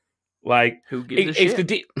like, who gives a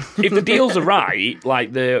shit? If the deals are right,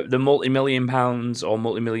 like the multi-million pounds or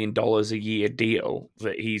multi-million dollars a year deal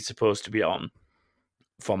that he's supposed to be on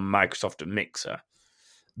from Microsoft and Mixer,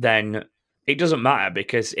 then it doesn't matter,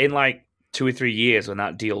 because in like 2 or 3 years when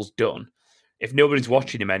that deal's done, if nobody's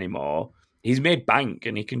watching him anymore, he's made bank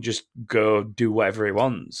and he can just go do whatever he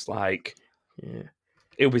wants. Like,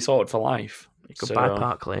 it'll be sorted for life. He could buy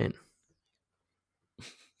Park Lane.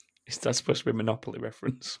 Is that supposed to be a Monopoly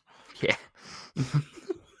reference? Yeah.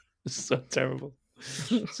 So terrible.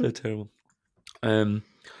 So terrible.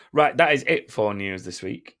 Right, that is it for news this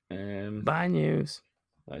week. Bye, news.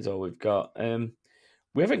 That is all we've got.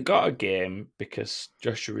 We haven't got a game because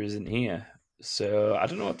Joshua isn't here. So I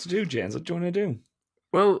don't know what to do, James. What do you want to do?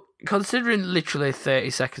 Well, considering literally 30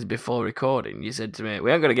 seconds before recording, you said to me,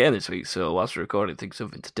 we ain't got a game this week, so whilst we're recording, think of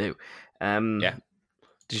something to do. Yeah.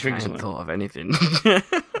 Did you think I of hadn't something? thought of anything.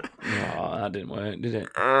 Oh, that didn't work, did it?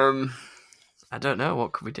 I don't know.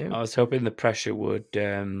 What could we do? I was hoping the pressure would...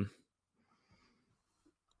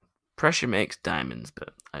 Pressure makes diamonds,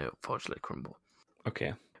 but I unfortunately crumble.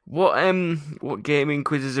 Okay. What gaming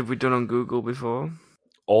quizzes have we done on Google before?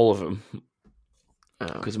 All of them. Oh.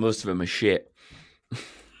 Because most of them are shit.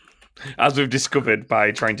 As we've discovered by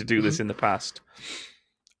trying to do this in the past.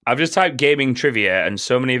 I've just typed gaming trivia, and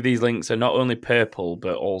so many of these links are not only purple,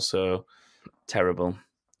 but also terrible.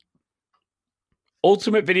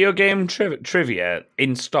 Ultimate Video Game Trivia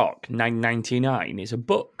in stock, $9.99. It's a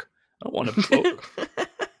book. I don't want a book.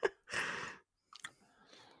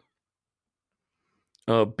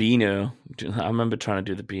 Oh, Beano. I remember trying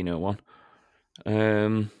to do the Beano one.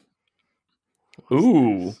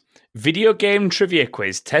 Ooh. Video game trivia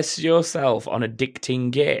quiz. Test yourself on addicting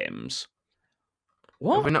games.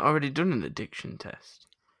 What? Have we not already done an addiction test?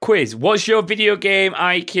 Quiz. What's your video game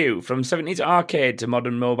IQ? From 70s arcade to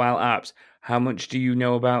modern mobile apps. How much do you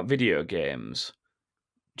know about video games?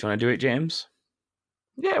 Do you want to do it, James?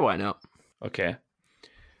 Yeah, why not? Okay.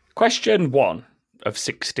 Question 1 of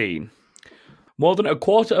 16. More than a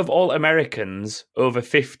quarter of all Americans over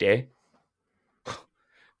 50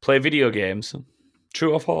 play video games.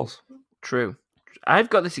 True or false? True. I've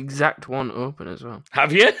got this exact one open as well.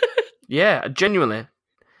 Have you? Yeah, genuinely.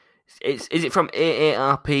 Is it from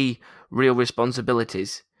AARP Real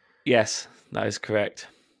Responsibilities? Yes, that is correct.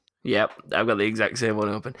 Yep, I've got the exact same one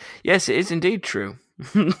open. Yes, it is indeed true.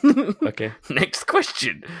 Okay. Next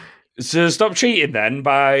question. So stop cheating then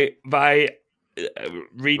by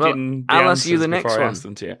reading I'll the ask you the answers next before I one. ask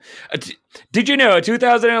them to you. Did you know a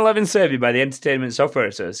 2011 survey by the Entertainment Software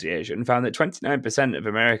Association found that 29% of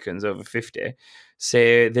Americans over 50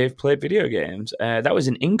 say they've played video games? That was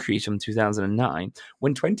an increase from 2009,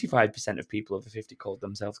 when 25% of people over 50 called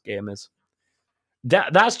themselves gamers.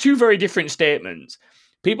 That's two very different statements.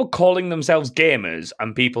 People calling themselves gamers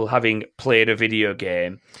and people having played a video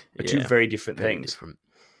game are two very different things. Different.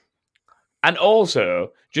 And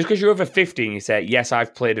also, just because you're over 50 and you say, yes,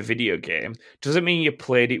 I've played a video game, doesn't mean you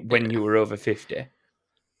played it when you were over 50.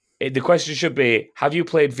 The question should be, have you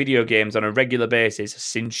played video games on a regular basis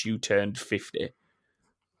since you turned 50?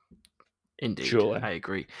 Indeed, Surely. I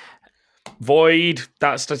agree. Void.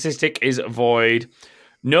 That statistic is void.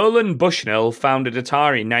 Nolan Bushnell founded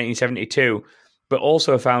Atari in 1972, but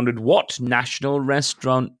also founded what national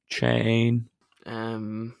restaurant chain?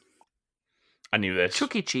 I knew this.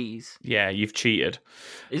 Chuck E. Cheese. Yeah, you've cheated.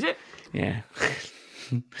 Is it? Yeah.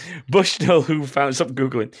 Bushnell, who found... Stop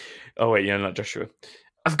Googling. Oh, wait, you're not Joshua.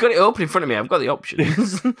 I've got it open in front of me. I've got the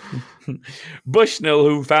options. Bushnell,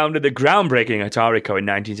 who founded the groundbreaking Atari Co. in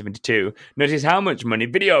 1972, noticed how much money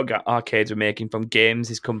video arcades were making from games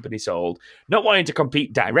his company sold. Not wanting to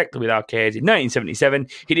compete directly with arcades, in 1977,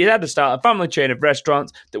 he decided to start a family chain of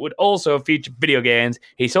restaurants that would also feature video games.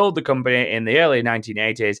 He sold the company in the early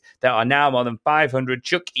 1980s. There are now more than 500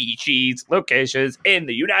 Chuck E. Cheese locations in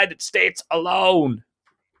the United States alone.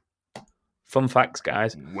 Fun facts,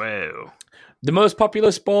 guys. Wow. The most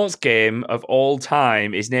popular sports game of all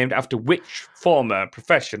time is named after which former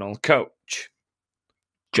professional coach?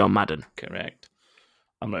 John Madden. Correct.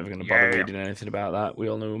 I'm not even going to bother reading anything about that. We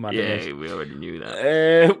all know who Madden is. Yeah, we already knew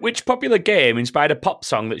that. Which popular game inspired a pop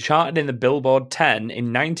song that charted in the Billboard 10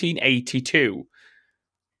 in 1982?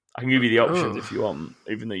 I can give you the options if you want,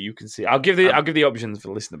 even though you can see. I'll give the options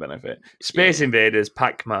for listener benefit. Space Invaders,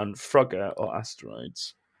 Pac-Man, Frogger, or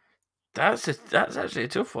Asteroids. That's actually a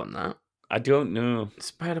tough one, that. I don't know.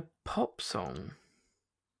 Inspired a pop song.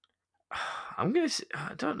 I'm going to say,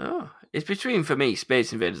 I don't know. It's between, for me,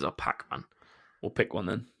 Space Invaders or Pac-Man. We'll pick one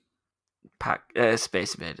then.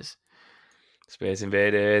 Space Invaders. Space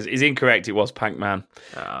Invaders is incorrect. It was Pac-Man.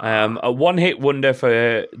 A one-hit wonder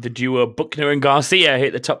for the duo Buckner and Garcia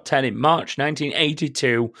hit the top 10 in March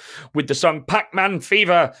 1982 with the song Pac-Man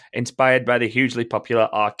Fever, inspired by the hugely popular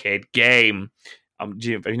arcade game.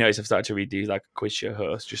 You notice I've started to read these like a quiz show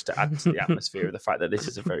host just to add to the atmosphere of the fact that this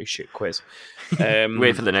is a very shit quiz.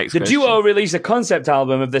 Wait for the next question. The duo released a concept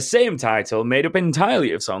album of the same title made up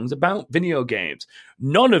entirely of songs about video games.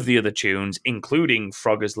 None of the other tunes, including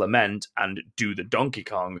Frogger's Lament and Do the Donkey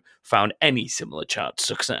Kong, found any similar chart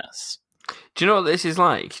success. Do you know what this is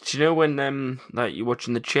like? Do you know when like you're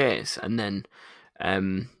watching The Chase and then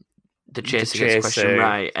the chaser gets the question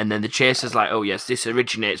right, and then the chaser's like, "Oh yes, this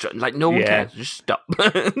originates." Like no one cares. Just stop.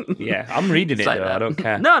 Yeah, I'm reading it though. I don't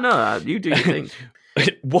care. No, you do your thing.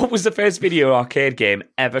 What was the first video arcade game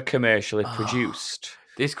ever commercially produced?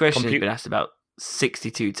 This question has been asked about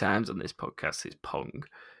 62 times on this podcast is Pong.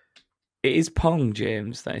 It is Pong,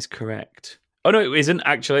 James. That is correct. Oh, no, it isn't,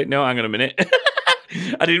 actually. No, hang on a minute.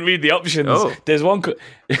 I didn't read the options. Oh. There's one...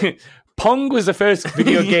 Pong was the first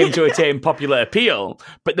video game to attain popular appeal,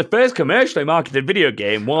 but the first commercially marketed video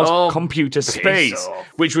game was Computer Space,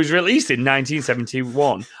 which was released in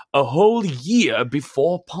 1971, a whole year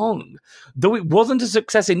before Pong. Though it wasn't a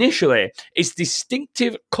success initially, its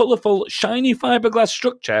distinctive, colourful, shiny fiberglass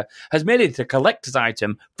structure has made it a collector's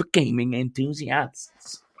item for gaming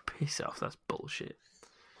enthusiasts. Piss off, that's bullshit.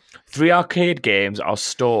 3 arcade games are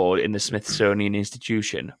stored in the Smithsonian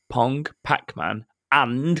Institution: Pong, Pac-Man,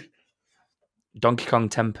 and Donkey Kong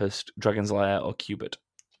Tempest, Dragon's Lair, or Cubert.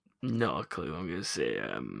 Not a clue. I'm going to say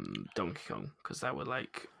Donkey Kong, because that were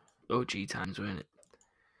like OG times, weren't it?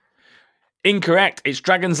 Incorrect. It's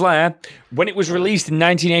Dragon's Lair. When it was released in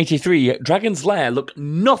 1983, Dragon's Lair looked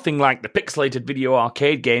nothing like the pixelated video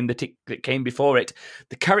arcade game that came before it.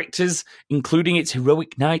 The characters, including its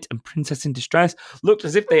heroic knight and princess in distress, looked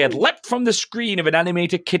as if they had leapt from the screen of an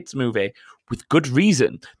animated kids' movie. With good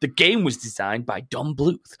reason. The game was designed by Don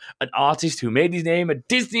Bluth, an artist who made his name at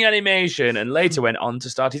Disney Animation and later went on to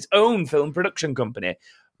start his own film production company.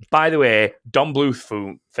 By the way, Don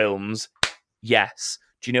Bluth films, yes.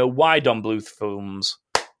 Do you know why Don Bluth films?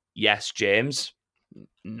 Yes, James.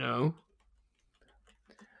 No.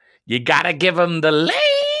 You gotta give him the lazy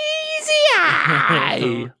eye.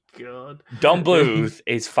 Oh, God. Don Bluth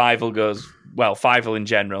is Fievel in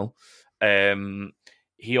general.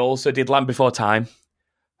 He also did Land Before Time,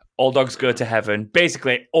 All Dogs Go to Heaven,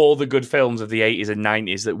 basically all the good films of the 80s and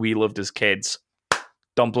 90s that we loved as kids.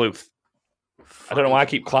 Don Bluth. I don't know why I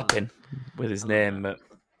keep clapping with his name, but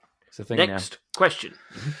it's a thing now. Next question.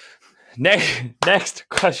 Next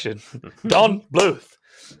question. Don Bluth.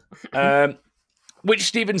 Which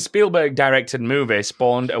Steven Spielberg directed movie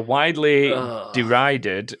spawned a widely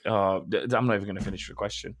derided... I'm not even going to finish the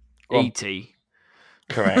question. E.T.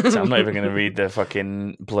 Correct. I'm not even going to read the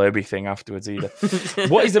fucking blurby thing afterwards either.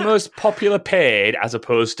 What is the most popular paid as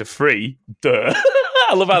opposed to free? Duh.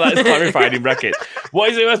 I love how that is clarified in brackets. What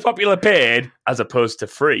is the most popular paid as opposed to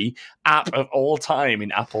free app of all time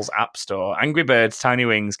in Apple's App Store? Angry Birds, Tiny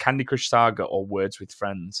Wings, Candy Crush Saga, or Words with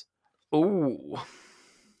Friends? Ooh.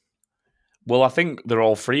 Well, I think they're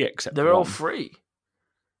all free except They're one. all free.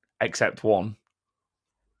 Except one.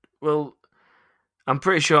 Well, I'm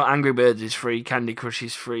pretty sure Angry Birds is free, Candy Crush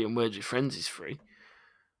is free, and Words with Friends is free.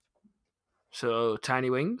 So,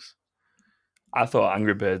 Tiny Wings? I thought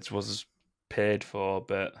Angry Birds was paid for,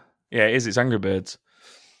 but yeah, it is. It's Angry Birds.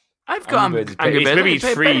 I've got Angry Birds. Maybe it's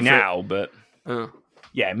free now, but oh.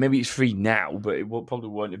 Yeah, maybe it's free now, but it probably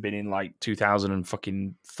won't have been in like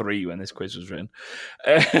 2003 when this quiz was written.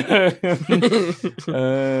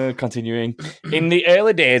 Continuing. In the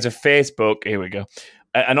early days of Facebook, here we go.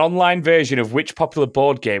 An online version of which popular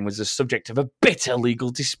board game was the subject of a bitter legal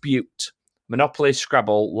dispute? Monopoly,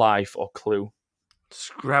 Scrabble, Life, or Clue?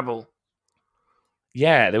 Scrabble.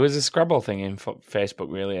 Yeah, there was a Scrabble thing in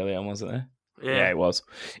Facebook really early on, wasn't there? Yeah, it was.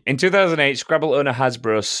 In 2008, Scrabble owner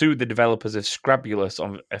Hasbro sued the developers of Scrabulous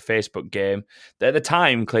on a Facebook game that at the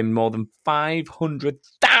time claimed more than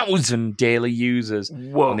 500,000 daily users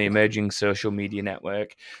on the emerging social media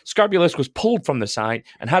network. Scrabulous was pulled from the site,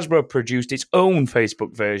 and Hasbro produced its own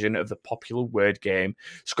Facebook version of the popular word game.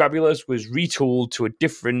 Scrabulous was retooled to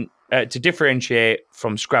to differentiate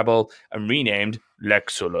from Scrabble and renamed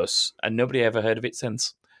Lexulus, and nobody ever heard of it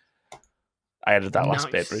since. I added that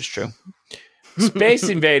last bit, but it's true. Space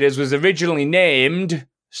Invaders was originally named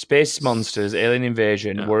Space Monsters, Alien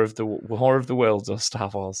Invasion, War of the Worlds, or Star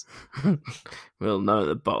Wars. Well, no, at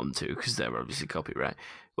the bottom two, because they're obviously copyright.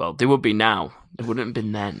 Well, they would be now. They wouldn't have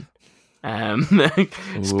been then.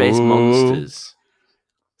 Space Monsters.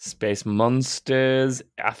 Space Monsters.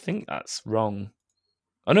 I think that's wrong.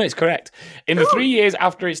 Oh, no, it's correct. In the 3 years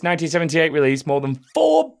after its 1978 release, more than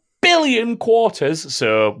 4 billion quarters,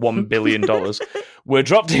 so $1 billion, were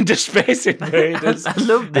dropped into Space Invaders I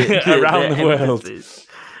love this, around the world.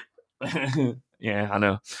 Yeah, I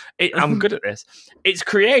know. I'm good at this. Its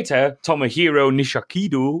creator, Tomohiro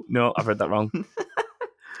Nishikido, no, I've read that wrong.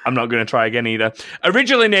 I'm not going to try again either.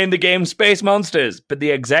 Originally named the game Space Monsters, but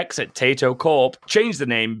the execs at Taito Corp changed the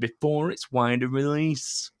name before its wider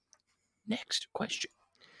release. Next question.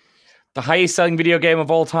 The highest selling video game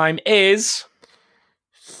of all time is...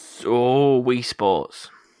 Wii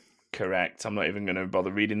Sports. Correct. I'm not even going to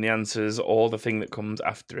bother reading the answers or the thing that comes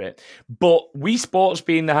after it. But Wii Sports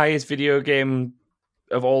being the highest video game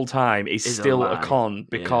of all time is still a con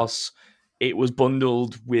because it was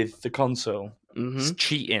bundled with the console. Mm-hmm. It's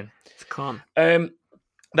cheating. It's a con.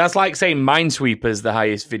 That's like saying Minesweeper's the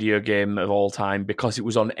highest video game of all time because it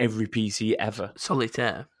was on every PC ever.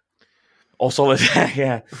 Solitaire. Or Solitaire,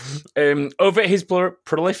 yeah. Over his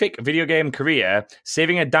prolific video game career,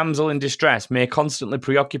 saving a damsel in distress may constantly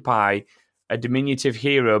preoccupy a diminutive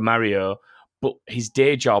hero, Mario, but his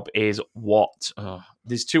day job is what? Oh,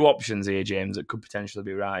 there's two options here, James, that could potentially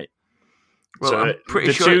be right. Well, so I'm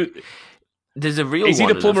pretty sure there's a real one. Is he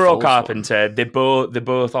the and plumber a or false carpenter? They're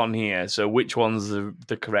both on here. So which one's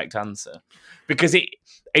the correct answer? Because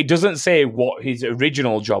it doesn't say what his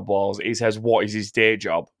original job was. It says what is his day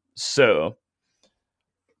job. So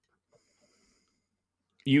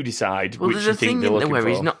you decide which you think they're looking for. Where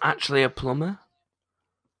he's not actually a plumber.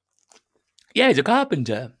 Yeah, he's a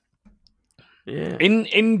carpenter. Yeah.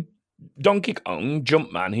 In Donkey Kong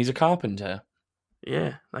Jumpman, he's a carpenter.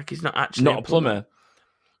 Yeah, like he's not actually not a plumber.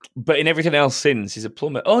 But in everything else since, he's a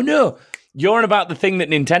plumber. Oh no, you're on about the thing that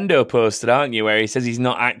Nintendo posted, aren't you? Where he says he's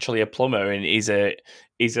not actually a plumber and he's a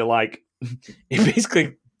like he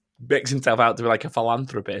basically makes himself out to be like a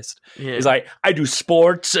philanthropist. Yeah. He's like, I do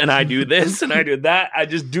sports and I do this and I do that. I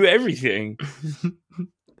just do everything.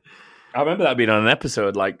 I remember that being on an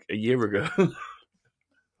episode like a year ago.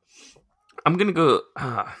 I'm gonna go.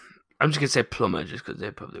 I'm just gonna say plumber, just because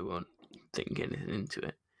they probably won't think anything into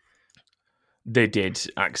it. They did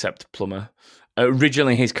accept plumber.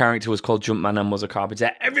 Originally, his character was called Jumpman and was a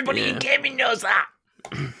carpenter. Everybody in gaming knows that.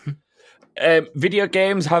 Video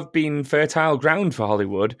games have been fertile ground for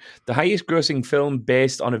Hollywood. The highest grossing film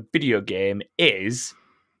based on a video game is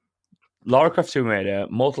Lara Croft Tomb Raider,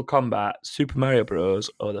 Mortal Kombat, Super Mario Bros.,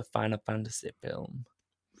 or the Final Fantasy film.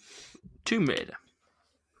 Tomb Raider.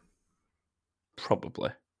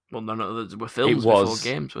 Probably. Well, no, there were films before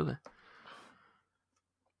games, were there?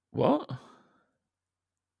 What?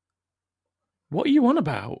 What are you on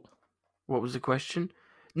about? What was the question?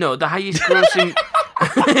 No, the highest grossing...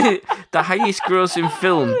 the highest grossing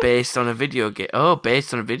film based on a video game. Oh,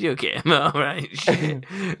 based on a video game. All right. Shit.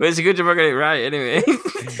 Well, it's a good job I got it right anyway.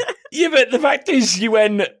 Yeah, but the fact is, you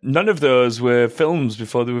went, none of those were films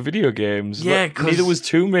before they were video games. Yeah, because neither was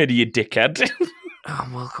Tomb Raider, you dickhead.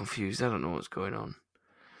 I'm well confused. I don't know what's going on.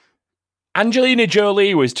 Angelina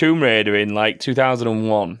Jolie was Tomb Raider in like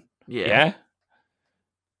 2001. Yeah?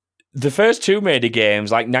 The first Tomb Raider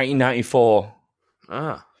game's like 1994.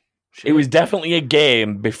 Ah. Shit. It was definitely a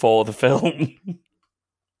game before the film.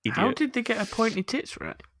 How did they get her pointy tits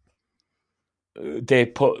right? They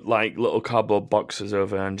put like little cardboard boxes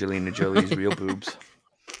over Angelina Jolie's real boobs.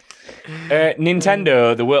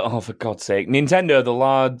 Nintendo, the world. Oh, for God's sake! Nintendo, the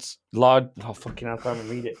large. Oh, fucking hell! I can't even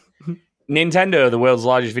read it. Nintendo, the world's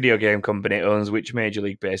largest video game company, owns which Major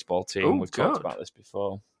League Baseball team? Oh, We've talked about this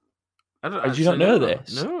before. Did you not know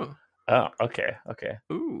this? No. Oh, okay.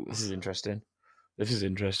 Ooh. This is interesting.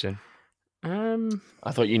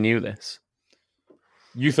 I thought you knew this.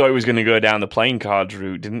 You thought it was going to go down the playing cards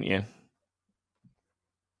route, didn't you?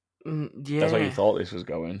 Yeah. That's what you thought this was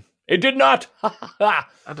going. It did not. I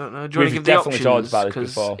don't know. Do you want to give the options? We've definitely talked about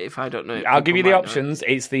this before. If I don't know, I'll give you the options.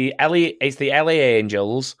 It's the LA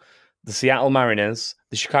Angels, the Seattle Mariners,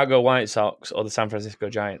 the Chicago White Sox, or the San Francisco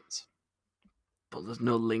Giants. But there's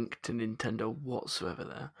no link to Nintendo whatsoever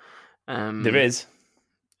there. There is.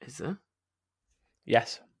 Is there?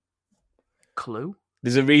 Yes. Clue?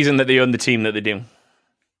 There's a reason that they own the team that they do.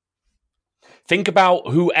 Think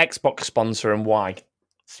about who Xbox sponsor and why.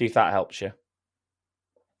 See if that helps you.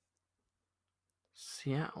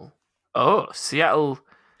 Seattle. Oh, Seattle.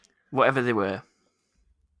 Whatever they were.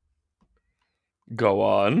 Go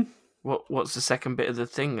on. What's the second bit of the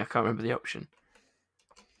thing? I can't remember the option.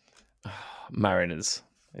 Mariners.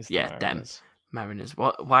 Yeah, them. Mariners.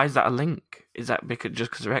 Why is that a link? Is that because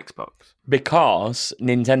they're Xbox? Because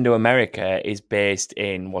Nintendo America is based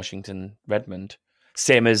in Washington, Redmond.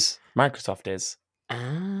 Same as Microsoft is. Ah.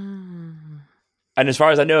 And as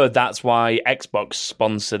far as I know, that's why Xbox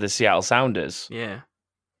sponsor the Seattle Sounders. Yeah.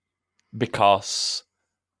 Because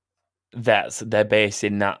they're based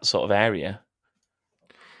in that sort of area.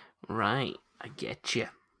 Right. I get you.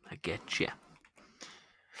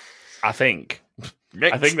 I think.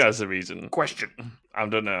 Next. I think that's the reason. Question. I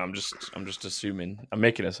don't know. I'm just assuming. I'm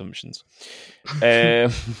making assumptions.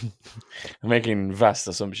 I'm making vast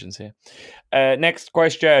assumptions here. Next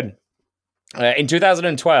question. In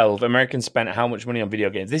 2012, Americans spent how much money on video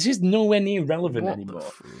games? This is nowhere near relevant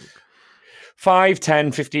anymore. 5,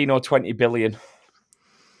 10, 15, or 20 billion?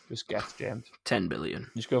 Just guess, James. 10 billion.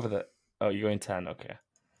 Just go for that. Oh, you're going 10. Okay.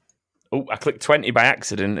 Oh, I clicked 20 by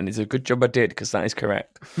accident, and it's a good job I did, because that is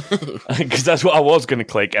correct. Because that's what I was going to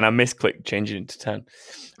click, and I misclicked changing it to 10.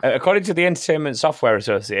 According to the Entertainment Software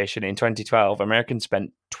Association, in 2012, Americans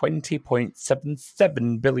spent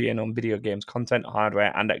 $20.77 billion on video games, content,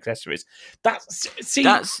 hardware, and accessories. That's a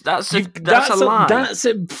lie. That's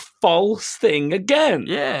a false thing again.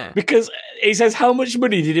 Yeah. Because it says, how much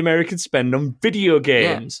money did Americans spend on video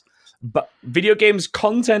games? But video games,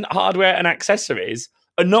 content, hardware, and accessories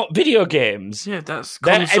are not video games. Yeah, they're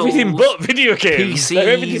everything but video games. PCs,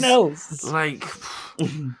 They're everything else. Like,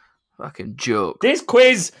 fucking joke. This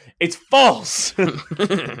quiz, it's false.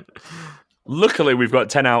 Luckily, we've got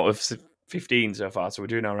 10 out of 15 so far, so we're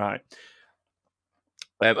doing all right.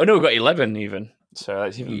 We've got 11 even, so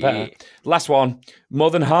that's even better. Last one.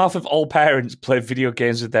 More than half of all parents play video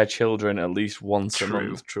games with their children at least once a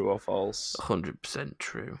month. True or false? 100%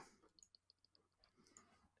 true.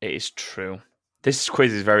 It is true. This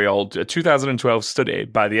quiz is very old. A 2012 study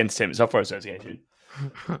by the Entertainment Software Association,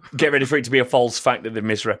 get ready for it to be a false fact that they've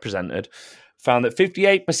misrepresented, found that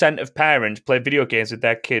 58% of parents play video games with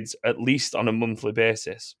their kids at least on a monthly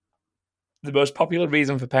basis. The most popular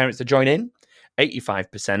reason for parents to join in,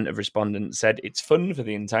 85% of respondents said it's fun for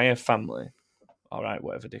the entire family. All right,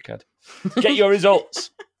 whatever, dickhead. Get your results.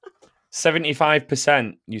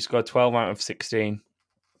 75%. You scored 12 out of 16.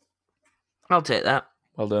 I'll take that.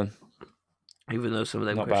 Well done. Even though some of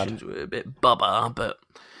them Not questions were a bit baba, but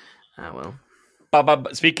well.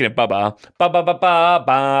 Speaking of baba, baba.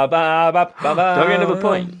 Do I get another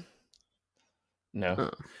point? No.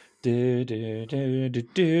 Oh. Oh,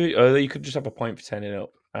 you could just have a point for turning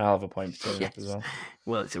up. I'll have a point for turning up as well.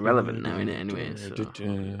 Well, it's irrelevant now, isn't it? Anyway. So.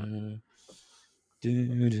 What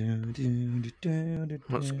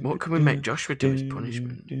can we make Joshua do as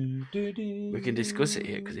punishment? We can discuss it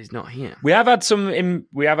here because he's not here. We have had some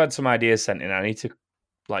ideas sent in. I need to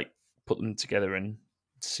put them together and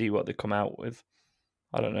see what they come out with.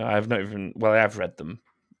 I don't know. I have read them.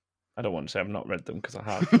 I don't want to say I've not read them because I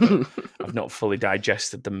have. I've not fully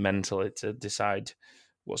digested them mentally to decide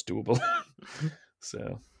what's doable.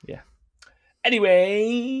 So yeah.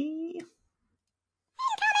 Anyway.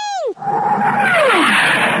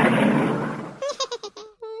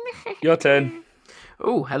 Your turn.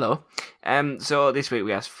 Oh, hello. So this week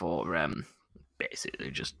we asked for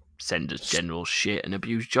basically just send us general shit and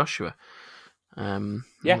abuse Joshua.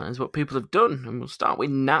 That's what people have done. And we'll start with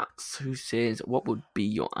Nats, who says, what would be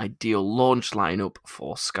your ideal launch lineup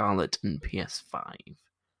for Scarlet and PS5?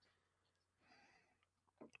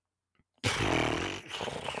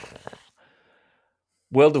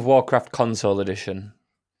 World of Warcraft console edition.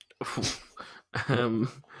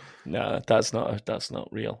 No, that's not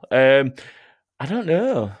real. I don't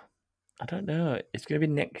know. It's going to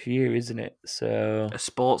be next year, isn't it? So a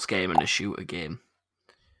sports game and a shooter game.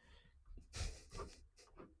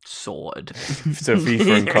 Sorted. So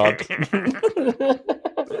FIFA and COD.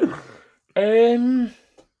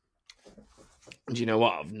 Do you know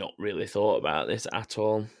what? I've not really thought about this at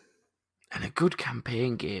all. And a good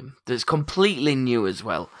campaign game that's completely new as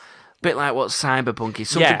well. Bit like what Cyberpunk is.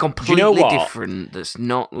 Something completely different that's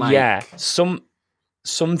not like... Yeah,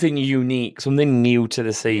 something unique, something new to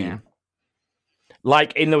the scene. Yeah.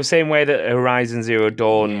 Like in the same way that Horizon Zero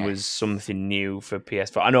Dawn was something new for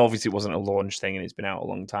PS4. I know obviously it wasn't a launch thing and it's been out a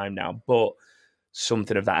long time now, but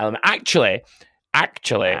something of that element. Actually,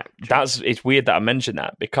 it's weird that I mentioned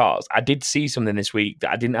that because I did see something this week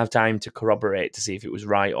that I didn't have time to corroborate to see if it was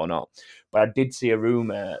right or not. But I did see a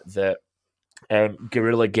rumor that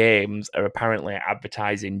Guerrilla Games are apparently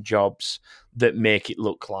advertising jobs that make it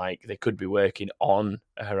look like they could be working on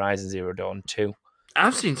a Horizon Zero Dawn 2.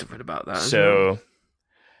 I've seen something about that. So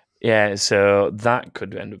that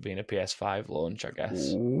could end up being a PS5 launch, I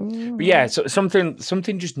guess. Ooh. But yeah, so something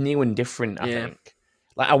just new and different, I think.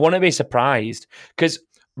 Like, I want to be surprised because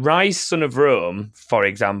Rise Son of Rome, for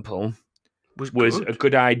example, was a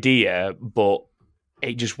good idea, but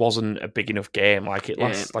it just wasn't a big enough game. Like, it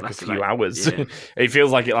lasts a few hours. Yeah. It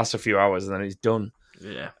feels like it lasts a few hours and then it's done.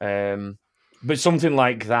 Yeah. But something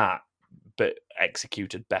like that, but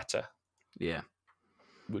executed better. Yeah.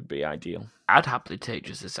 Would be ideal. I'd happily take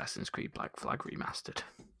just Assassin's Creed Black Flag remastered.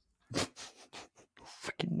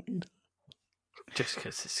 Fucking weird. Just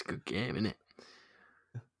because it's a good game, isn't it?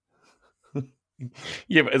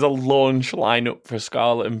 Yeah, but as a launch lineup for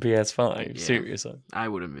Scarlet and PS5, seriously. I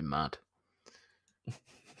would have been mad.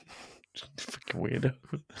 Fucking weirdo.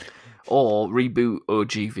 Or reboot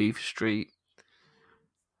OG FIFA Street.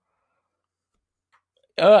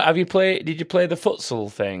 Did you play the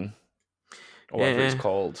futsal thing? Or whatever it's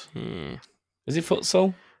called. Yeah. Is it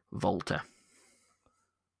futsal? Volta.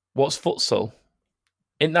 What's futsal?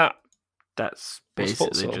 Isn't that That's What's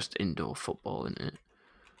basically futsal? just indoor football, isn't it?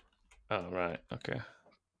 Oh, right. Okay.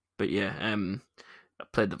 But yeah, I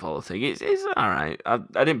played the Volo thing. It's all right. I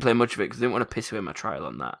didn't play much of it because I didn't want to piss away my trial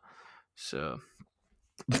on that. So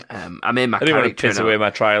I made my I didn't want to character piss away my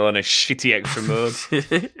trial on a shitty extra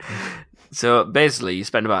mode. So basically, you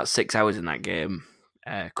spend about 6 hours in that game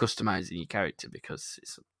customizing your character because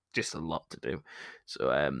it's just a lot to do.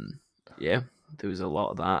 So yeah, there was a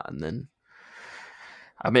lot of that, and then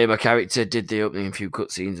I made my character, did the opening few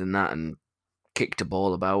cutscenes and that, and kicked a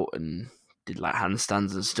ball about and did like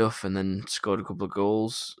handstands and stuff, and then scored a couple of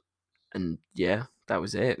goals, and yeah, that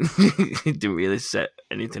was it. Didn't really set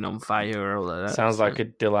anything on fire or all of that. Sounds like a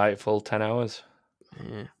delightful 10 hours.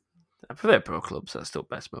 Yeah, I prefer Pro Clubs. That's still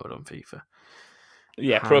best mode on FIFA.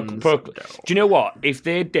 Yeah, Pro. Do you know what? If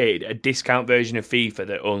they did a discount version of FIFA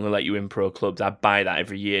that only let you in Pro Clubs, I'd buy that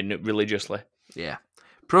every year religiously. Yeah,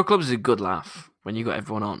 Pro Clubs is a good laugh when you got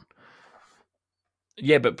everyone on.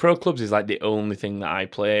 Yeah, but Pro Clubs is like the only thing that I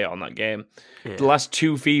play on that game. Yeah. The last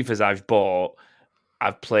 2 FIFAs I've bought,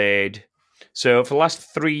 I've played. So for the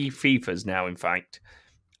last 3 FIFAs now, in fact,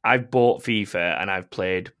 I've bought FIFA and I've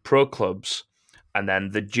played Pro Clubs, and then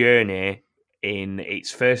the Journey in its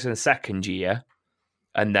first and second year,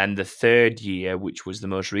 and then the third year, which was the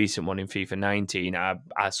most recent one in FIFA 19.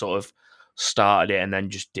 I sort of started it and then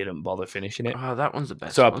just didn't bother finishing it. Oh, that one's the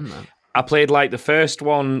best one then. I played like the first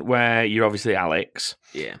one where you're obviously Alex.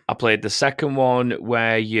 Yeah. I played the second one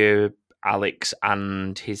where you're Alex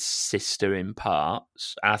and his sister in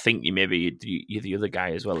parts. I think you're the other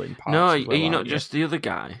guy as well in parts. No, are you not just the other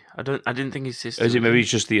guy? I didn't think his sister. Or is it maybe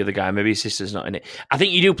it's just the other guy? Maybe his sister's not in it. I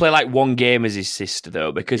think you do play like one game as his sister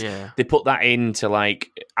though, because they put that in to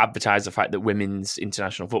like advertise the fact that women's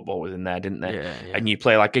international football was in there, didn't they? Yeah. And you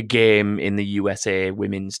play like a game in the USA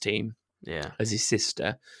women's team. Yeah. As his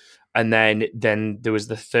sister. And then there was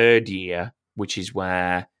the third year, which is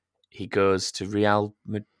where he goes to Real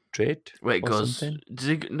Madrid. Wait, does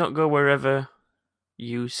he not go wherever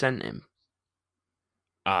you sent him?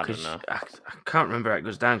 I don't know. I can't remember how it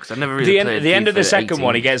goes down because I never really played the end of the second 18.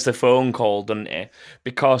 one, he gets the phone call, doesn't he?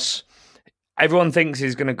 Because everyone thinks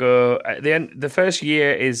he's going to go at the end. The first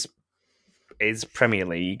year is Premier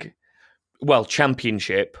League, well,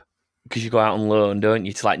 Championship. Because you go out on loan, don't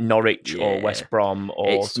you, to like Norwich or West Brom or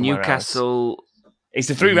it's Newcastle. Else. It's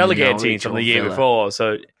the 3 relegated teams from the year Villa. before.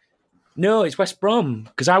 So no, it's West Brom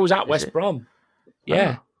because I was at West Brom.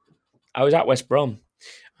 Yeah, I was at West Brom.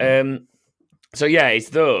 So yeah, it's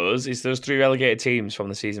those 3 relegated teams from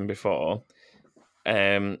the season before,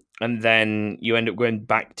 and then you end up going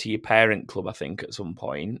back to your parent club, I think, at some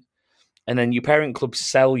point, and then your parent club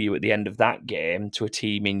sell you at the end of that game to a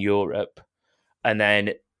team in Europe, and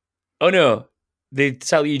then. Oh, no. They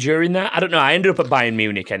sell you during that? I don't know. I ended up at Bayern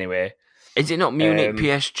Munich anyway. Is it not Munich,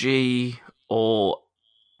 PSG, or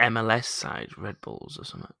MLS side, Red Bulls or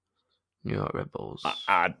something? New York Red Bulls?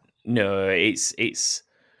 No, it's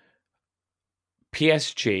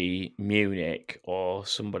PSG, Munich, or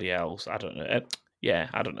somebody else. I don't know. Yeah,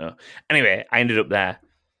 I don't know. Anyway, I ended up there.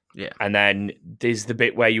 Yeah. And then there's the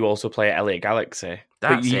bit where you also play at LA Galaxy.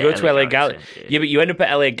 That's you it, go to LA Galaxy. Yeah, but you end up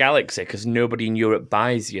at LA Galaxy because nobody in Europe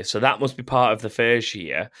buys you. So that must be part of the first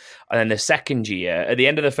year. And then the second year, at the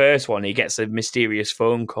end of the first one, he gets a mysterious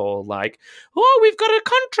phone call like, "Oh, we've got a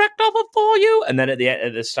contract offer for you." And then at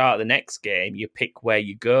the start of the next game, you pick where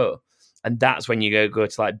you go. And that's when you go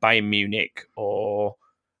to like Bayern Munich or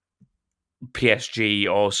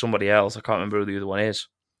PSG or somebody else. I can't remember who the other one is.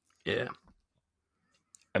 Yeah.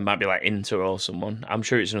 It might be like Inter or someone. I'm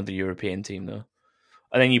sure it's another European team though.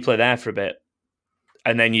 And then you play there for a bit,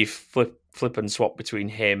 and then you flip and swap between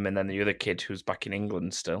him and then the other kid who's back in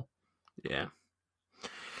England still. Yeah,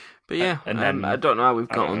 but yeah, and then I don't know how we've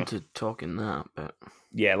got on to talking that, but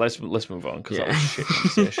yeah, let's move on because that was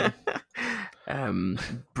a shit conversation.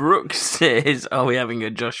 Brooks says, "Are we having a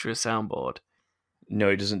Joshua soundboard?" No,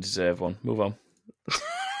 he doesn't deserve one. Move on.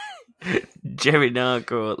 Jerry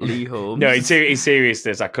Narco, Lee Holmes. No, in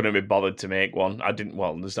seriousness, I couldn't be bothered to make one. I didn't.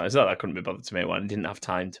 Well, it's not that I couldn't be bothered to make one. I didn't have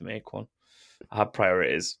time to make one. I had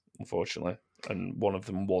priorities, unfortunately, and one of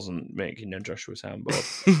them wasn't making a Joshua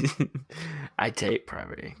soundboard. I take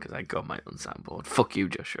priority because I got my own soundboard. Fuck you,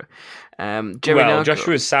 Joshua.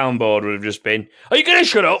 Joshua's soundboard would have just been, "Are you going to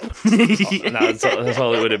shut up?" And that's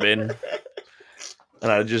all it would have been.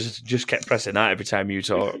 And I just kept pressing that every time you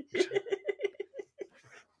talked.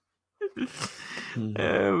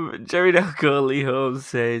 Jerry Narco, Lee Holmes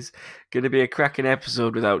says, "Going to be a cracking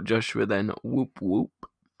episode without Joshua then. Whoop, whoop."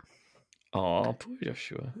 Oh, poor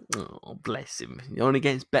Joshua. Oh, bless him. It only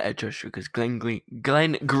gets better, Joshua, because Glenn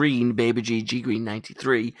Green, Baby GG Green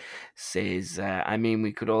 93, says, I mean,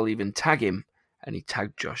 we could all even tag him. And he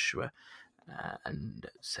tagged Joshua and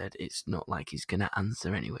said it's not like he's going to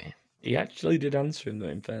answer anyway. He actually did answer him, though,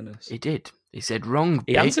 in fairness. He did. He said, wrong,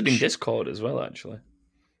 He bitch. answered in Discord as well, actually.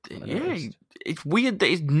 Yeah, it's weird that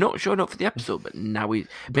he's not showing up for the episode, but now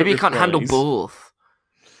maybe he can't handle both.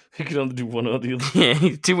 He can only do one or the other. Yeah,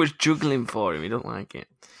 he's too much juggling for him. He don't like it.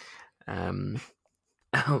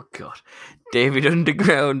 Oh God, David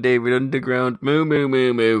Underground, moo moo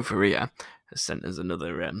moo moo for Rhea has sent us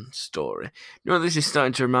another story. You know what this is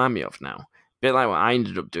starting to remind me of now? A bit like what I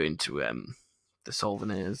ended up doing to the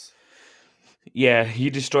Solvenaires. Yeah,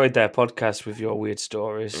 you destroyed their podcast with your weird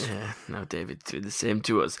stories. Yeah, now David did the same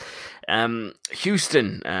to us.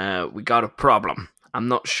 Houston, we got a problem. I'm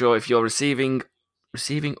not sure if you're receiving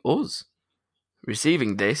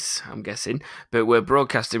this, I'm guessing, but we're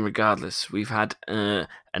broadcasting regardless. We've had an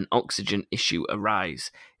oxygen issue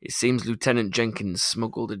arise. It seems Lieutenant Jenkins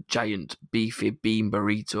smuggled a giant beefy bean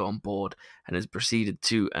burrito on board and has proceeded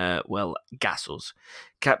to, gas us.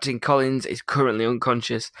 Captain Collins is currently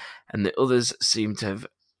unconscious and the others seem to have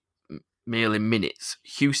merely minutes.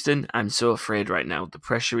 Houston, I'm so afraid right now. The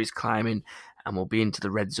pressure is climbing and we'll be into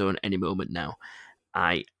the red zone any moment now.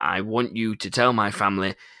 I want you to tell my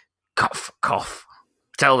family, cough, cough,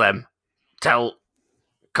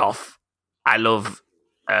 I love,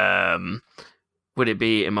 would it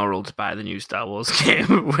be immoral to buy the new Star Wars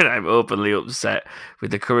game when I'm openly upset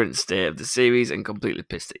with the current state of the series and completely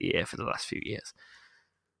pissed at EA for the last few years?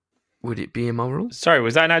 Would it be immoral? Sorry,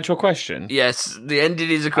 was that an actual question? Yes, the ending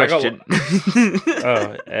is a question.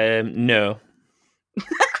 No.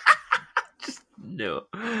 Just no.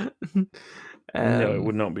 No, it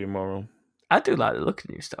would not be immoral. I do like the look of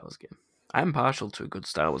the new Star Wars game. I'm partial to a good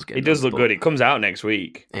Star Wars game. It does look good. It comes out next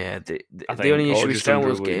week. Yeah, the only issue with Star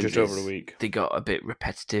Wars games just over a week. They got a bit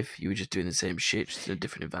repetitive. You were just doing the same shit, just in a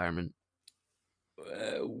different environment.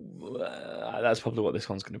 That's probably what this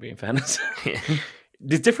one's going to be, in fairness. Yeah.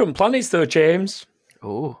 There's different planets, though, James.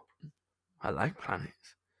 Oh, I like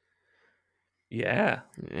planets. Yeah.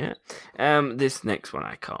 Yeah. This next one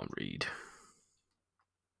I can't read.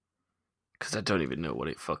 Because I don't even know what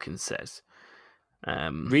it fucking says.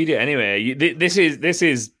 Read it anyway. This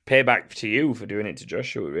is payback to you for doing it to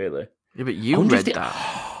Joshua, really. Yeah, but you read that.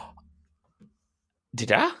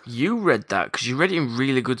 Did I? You read that because you read it in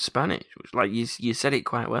really good Spanish. Like you said it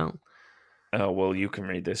quite well. Oh well, you can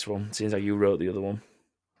read this one. Seems like you wrote the other one.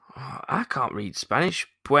 Oh, I can't read Spanish.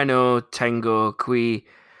 Bueno tengo que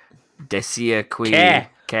decir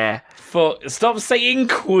que. Stop saying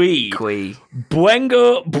que. Que.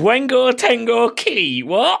 Buengo tengo que.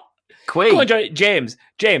 What? Que. Come on, James,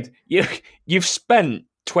 you've spent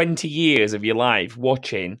 20 years of your life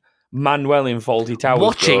watching Manuel in Fawlty Towers.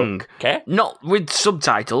 Watching, okay? Not with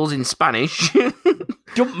subtitles in Spanish.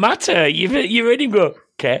 Don't matter. You read him go,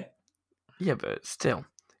 okay? Yeah, but still,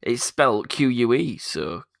 it's spelled QUE,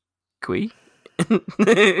 so que.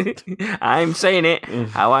 I'm saying it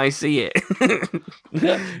how I see it.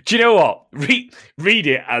 Do you know what? Read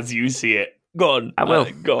it as you see it. Go on. I will.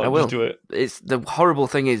 Go on, I will. Just do it. It's the horrible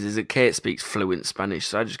thing is that Kate speaks fluent Spanish,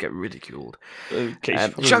 so I just get ridiculed.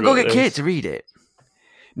 Okay, shall I go get Kate to read it?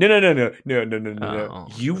 No. Oh,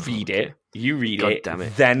 You read it. You read God it. damn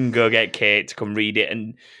it. Then go get Kate to come read it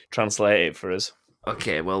and translate it for us.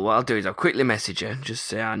 Okay, well, what I'll do is I'll quickly message her, just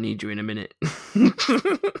say I need you in a minute.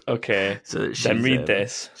 Okay. So that then read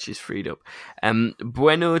this. She's freed up.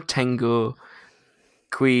 Bueno tengo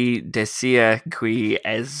que decir que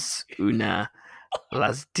es una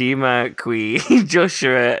lástima que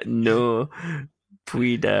Joshua no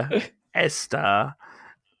pueda estar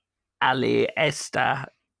allí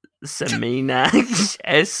esta semana.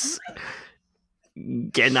 Es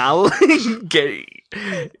genial.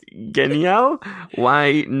 Genial.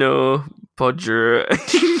 Why no podrá?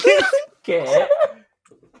 ¿Qué?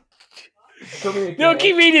 Come here. No,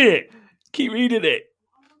 keep reading it. Keep reading it.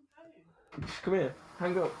 Come here.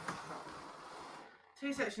 Hang up.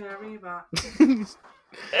 2 seconds, I'll ring you back.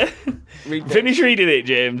 Finish reading it,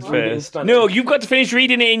 James, Read it in first. Spanish. No, you've got to finish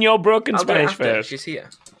reading it in your broken Spanish first. She's here.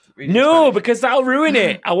 No, because that'll ruin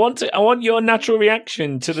it. I want your natural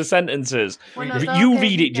reaction to the sentences. Bueno, You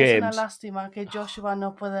read it, que es una James. lástima que Joshua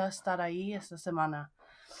no pueda estar ahí esta semana.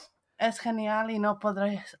 Es genial y no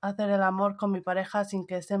podré hacer el amor con mi pareja sin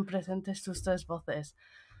que estén presentes tus 3 voces.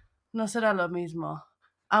 No será lo mismo.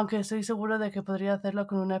 Aunque estoy seguro de que podría hacerlo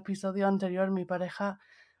con un episodio anterior, mi pareja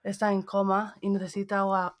está en coma y necesita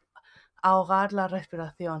ahogar la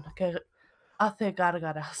respiración, que hace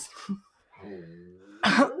gárgaras.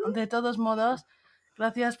 De todos modos,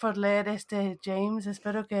 gracias por leer James.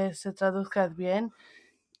 Espero que se traduzca bien,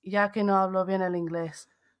 ya que no hablo bien el inglés.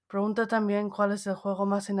 Pregunta también cuál es el juego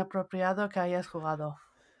más inapropiado que hayas jugado.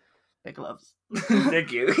 Big loves.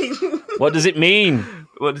 Thank you. What does it mean?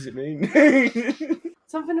 What does it mean?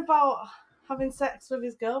 Something about having sex with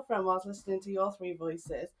his girlfriend whilst listening to your three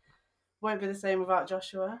voices. Won't be the same without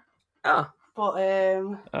Joshua. Oh. But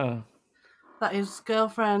Oh. that his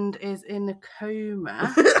girlfriend is in a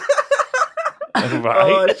coma.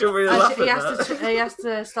 Right. I should really laugh And at that. he has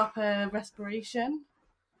to stop her respiration.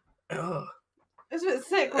 Oh. It's a bit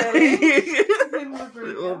sick,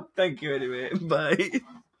 really. Well, thank you anyway. Bye.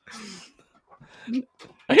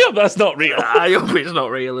 I hope that's not real. I hope it's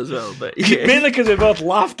not real as well, but yeah. Mainly because we both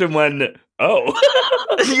laughed and went, oh.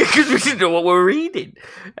 Because we didn't know what we were reading.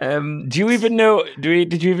 Do you even know?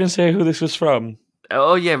 Did you even say who this was from?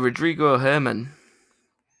 Oh yeah, Rodrigo Herman.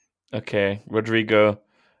 Okay, Rodrigo.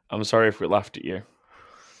 I'm sorry if we laughed at you.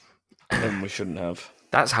 We shouldn't have.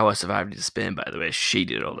 That's how I survived in Spain, by the way. She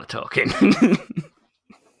did all the talking.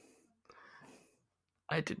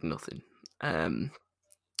 I did nothing.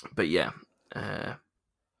 But yeah,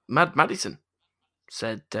 Madison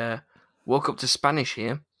said, woke up to Spanish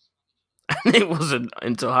here. And it wasn't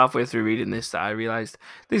until halfway through reading this that I realised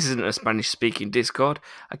this isn't a Spanish-speaking Discord.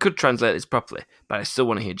 I could translate this properly, but I still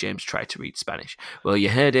want to hear James try to read Spanish. Well, you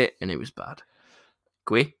heard it, and it was bad.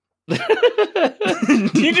 Qui?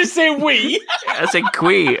 Did you just say we? I said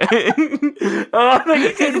qui. Oh, I thought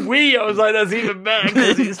you said we. I was like, that's even better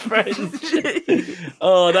because it's French.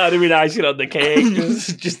 Oh, that would have been icing on the cake.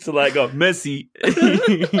 Just to like go, merci.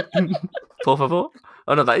 Por favor?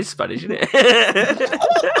 Oh no, that is Spanish, isn't it?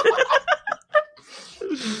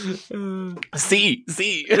 Sí,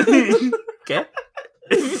 sí. ¿Qué?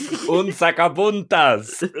 Un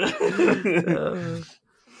sacapuntas.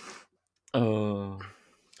 Oh.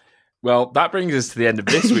 Well, that brings us to the end of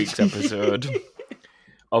this week's episode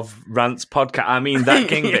of Rants Podcast. I mean, that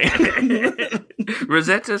king thing.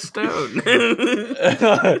 Rosetta Stone.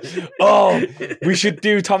 Oh, we should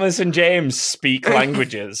do Thomas and James speak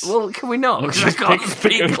languages. Well, can we not? Because I can't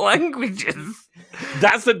speak languages.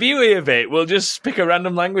 That's the beauty of it. We'll just pick a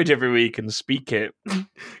random language every week and speak it. Can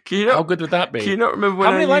you not, How good would that be? Can you not remember when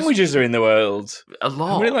How many languages are in the world? A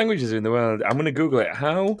lot. How many languages are in the world? I'm going to Google it.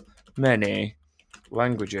 How many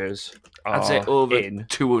languages I'd say are over in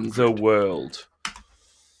 200. the world?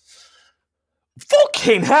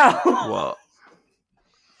 Fucking hell! What?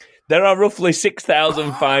 There are roughly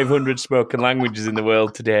 6,500 spoken languages in the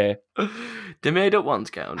world today. The made-up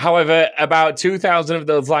ones count. However, about 2,000 of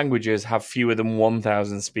those languages have fewer than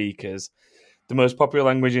 1,000 speakers. The most popular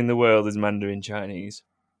language in the world is Mandarin Chinese.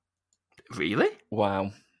 Really?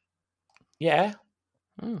 Wow. Yeah.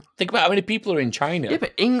 Think about how many people are in China. Yeah,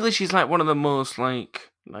 but English is like one of the most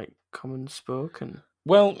like common spoken.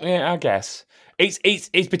 Well, yeah, I guess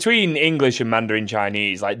it's between English and Mandarin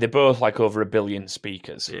Chinese. Like they're both like over 1 billion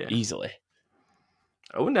speakers easily.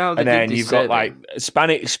 Oh, now and then you've got like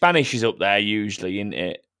Spanish. Spanish is up there usually, isn't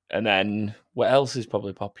it? And then what else is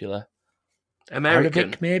probably popular? American,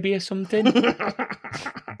 Arabic maybe or something.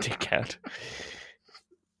 Dickhead.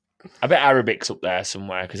 I bet Arabic's up there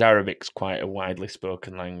somewhere because Arabic's quite a widely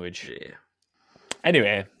spoken language. Yeah.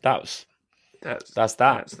 Anyway, that's that. That's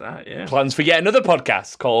that. Yeah. Plans for yet another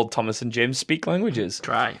podcast called Thomas and James Speak Languages.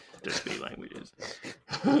 Try to speak languages.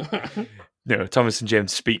 No, Thomas and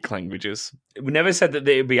James speak languages. We never said that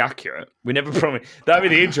they would be accurate. We never promised. That'd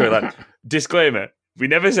be the intro. Like, disclaimer: we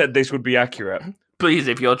never said this would be accurate. Please,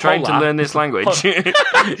 if you're trying to learn this language, just in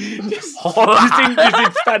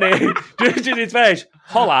Spanish. Just in Spanish.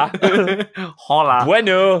 Hola. Hola.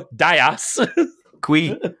 Bueno dias.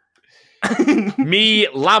 Qui. Me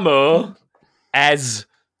llamo as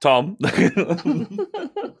Tom.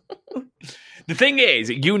 The thing is,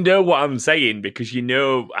 you know what I'm saying because you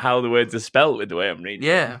know how the words are spelled with the way I'm reading.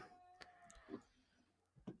 Yeah.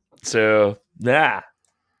 So,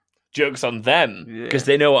 joke's on them because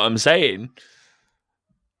they know what I'm saying.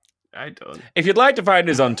 I don't. If you'd like to find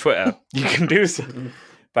us on Twitter, you can do so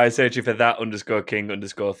by searching for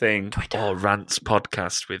 _king_thing Twitter. or Rants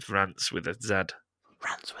Podcast with Rants with a Z.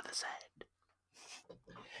 Rants with a Z.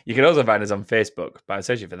 You can also find us on Facebook by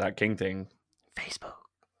searching for That King Thing. Facebook.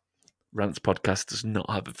 Rants Podcast does not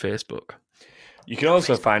have a Facebook. You can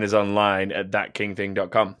also find us online at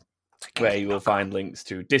thatkingthing.com, where you will find links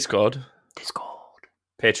to Discord,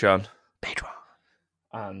 Patreon,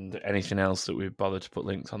 and anything else that we've bothered to put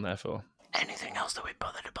links on there for.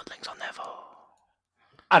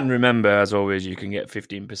 And remember, as always, you can get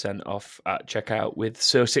 15% off at checkout with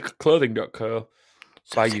SoSickClothing.co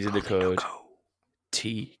by using the code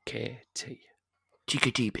TKT.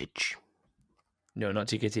 TKT, bitch. No, not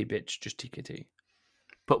TKT, bitch. Just TKT.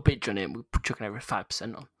 Put a bitch on it, we're chucking over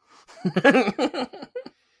 5% on.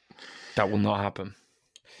 That will not happen.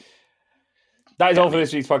 That is all for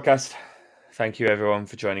this week's podcast. Thank you, everyone,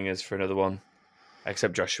 for joining us for another one.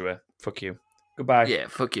 Except Joshua. Fuck you. Goodbye. Yeah,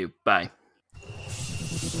 fuck you. Bye.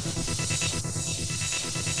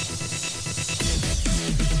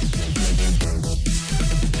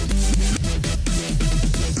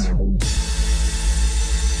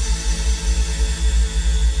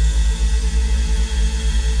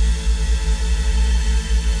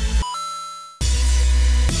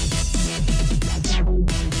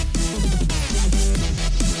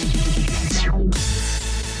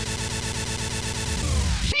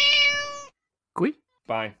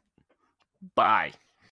 Bye. Bye.